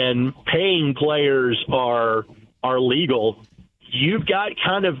and paying players are legal, you've got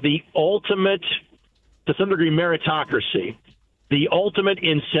kind of the ultimate, to some degree, meritocracy, the ultimate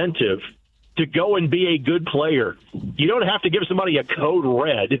incentive to go and be a good player. You don't have to give somebody a code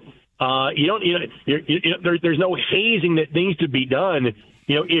red. There's no hazing that needs to be done.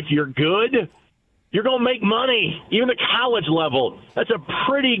 If you're good, you're going to make money. Even the college level, that's a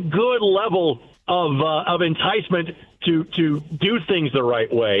pretty good level of enticement to do things the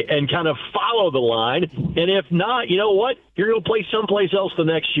right way and kind of follow the line. And if not, you know what? You're going to play someplace else the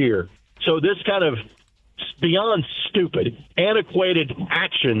next year. So this kind of beyond stupid, antiquated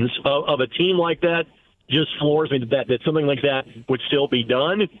actions of a team like that just floors me that something like that would still be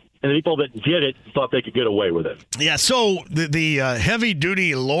done. And the people that did it thought they could get away with it. Yeah, so the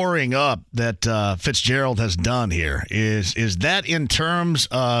heavy-duty luring up that Fitzgerald has done here, is that in terms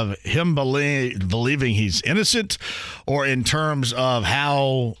of him believing he's innocent, or in terms of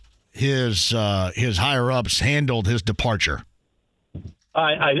how his higher-ups handled his departure?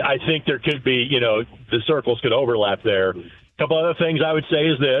 I think there could be, the circles could overlap there. A couple other things I would say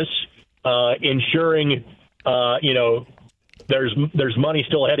is this, ensuring, there's money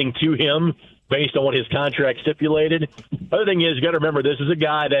still heading to him based on what his contract stipulated. Other thing is, you got to remember, this is a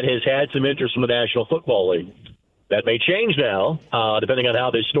guy that has had some interest from the National Football League. That may change now, depending on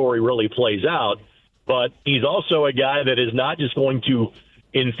how this story really plays out. But he's also a guy that is not just going to,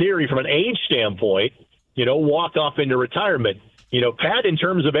 in theory, from an age standpoint, walk off into retirement. Pat, in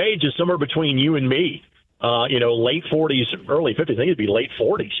terms of age, is somewhere between you and me. Late 40s, early 50s. I think it'd be late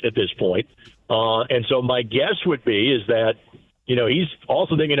 40s at this point. And so my guess would be is that, he's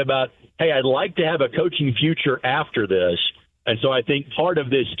also thinking about, hey, I'd like to have a coaching future after this. And so I think part of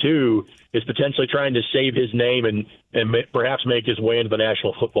this, too, is potentially trying to save his name and perhaps make his way into the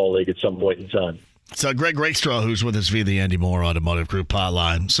National Football League at some point in time. So Greg Rakestraw, who's with us via the Andy Moore Automotive Group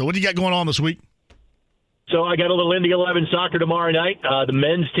hotline. So what do you got going on this week? So I got a little Indy 11 soccer tomorrow night. The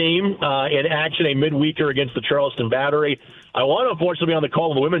men's team in action, a midweeker against the Charleston Battery. I want to, unfortunately, be on the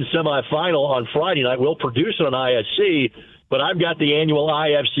call of the women's semifinal on Friday night. We'll produce it on ISC, but I've got the annual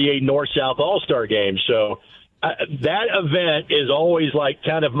IFCA North-South All-Star Game. So that event is always like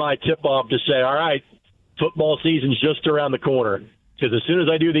kind of my tip-off to say, all right, football season's just around the corner. Because as soon as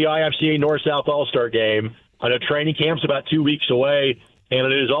I do the IFCA North-South All-Star Game, I know training camp's about 2 weeks away,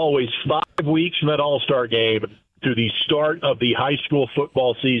 and it is always 5 weeks from that All-Star game to the start of the high school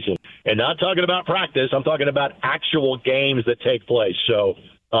football season. And not talking about practice, I'm talking about actual games that take place. So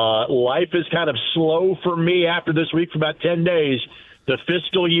life is kind of slow for me after this week for about 10 days. The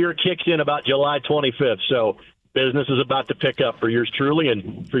fiscal year kicks in about July 25th. So business is about to pick up for yours truly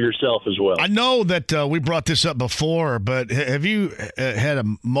and for yourself as well. I know that we brought this up before, but have you had a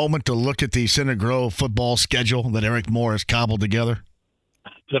moment to look at the Center Grove football schedule that Eric Moore has cobbled together?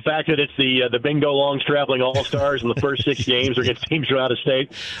 The fact that it's the bingo longs traveling all-stars and the first 6 games are against teams from out of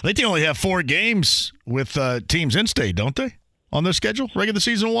state. I think they only have 4 games with teams in state, don't they, on their schedule, regular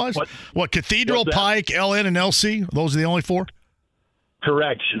season-wise? What Cathedral, Pike, LN, and LC? Those are the only 4?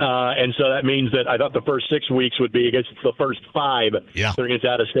 Correct. And so that means that I thought the first 6 weeks would be against the first 5. Yeah. They're against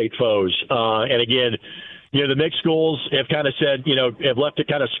out-of-state foes. And again, the mixed schools have kind of said, have left it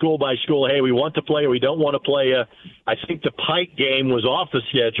kind of school by school. Hey, we want to play or we don't want to play. I think the Pike game was off the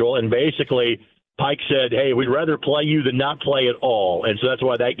schedule, and basically Pike said, hey, we'd rather play you than not play at all. And so that's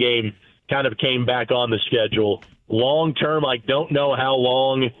why that game kind of came back on the schedule. Long term, I don't know how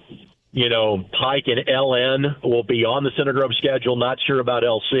long, Pike and LN will be on the Center Grove schedule. Not sure about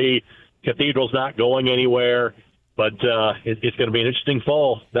LC. Cathedral's not going anywhere. But it's going to be an interesting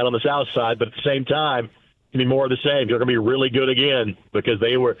fall down on the south side. But at the same time, it's going to be more of the same. They're going to be really good again because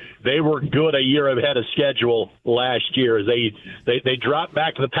they were good a year ahead of schedule last year. As they dropped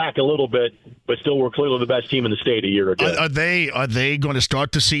back to the pack a little bit, but still were clearly the best team in the state a year ago. Are they going to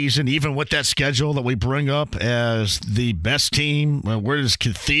start the season, even with that schedule that we bring up, as the best team? Where does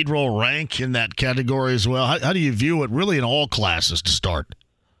Cathedral rank in that category as well? How do you view it really in all classes to start?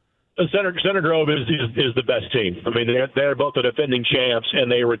 Center Grove is the best team. I mean, they're both the defending champs,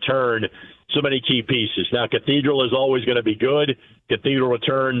 and they return so many key pieces. Now, Cathedral is always going to be good. Cathedral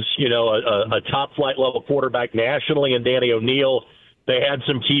returns, a top-flight level quarterback nationally in Danny O'Neill. They had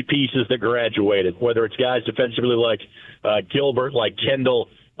some key pieces that graduated, whether it's guys defensively like Gilbert, like Kendall,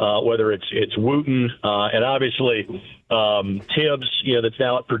 whether it's Wooten, and obviously Tibbs, that's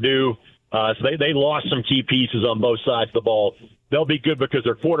now at Purdue. So they lost some key pieces on both sides of the ball. They'll be good because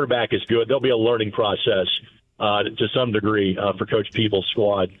their quarterback is good. There'll be a learning process to some degree for Coach Peebles'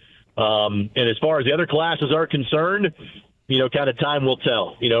 squad. And as far as the other classes are concerned, kind of time will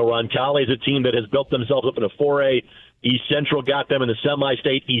tell. Roncalli is a team that has built themselves up in a 4A. East Central got them in the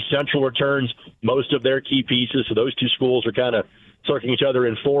semi-state. East Central returns most of their key pieces. So those two schools are kind of circling each other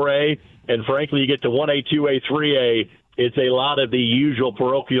in 4A. And frankly, you get to 1A, 2A, 3A, it's a lot of the usual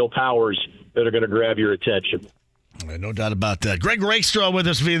parochial powers that are going to grab your attention. No doubt about that. Greg Rakestraw with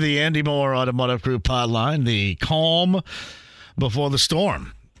us via the Andy Moore Automotive Group hotline. The calm before the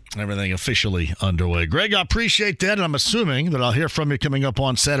storm. Everything officially underway. Greg, I appreciate that, and I'm assuming that I'll hear from you coming up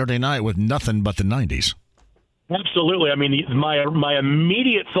on Saturday night with nothing but the 90s. Absolutely. I mean, my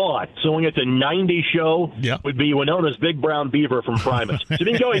immediate thought, so when it's a 90 show, would be Winona's Big Brown Beaver from Primus. So you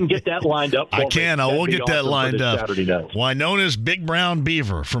can go ahead and get that lined up for me. I will get that lined up. Saturday night. Winona's Big Brown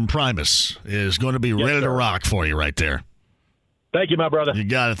Beaver from Primus is going to be ready to rock for you right there. Thank you, my brother. You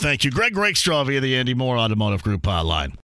got it. Thank you. Greg Rakestraw via the Andy Moore Automotive Group hotline.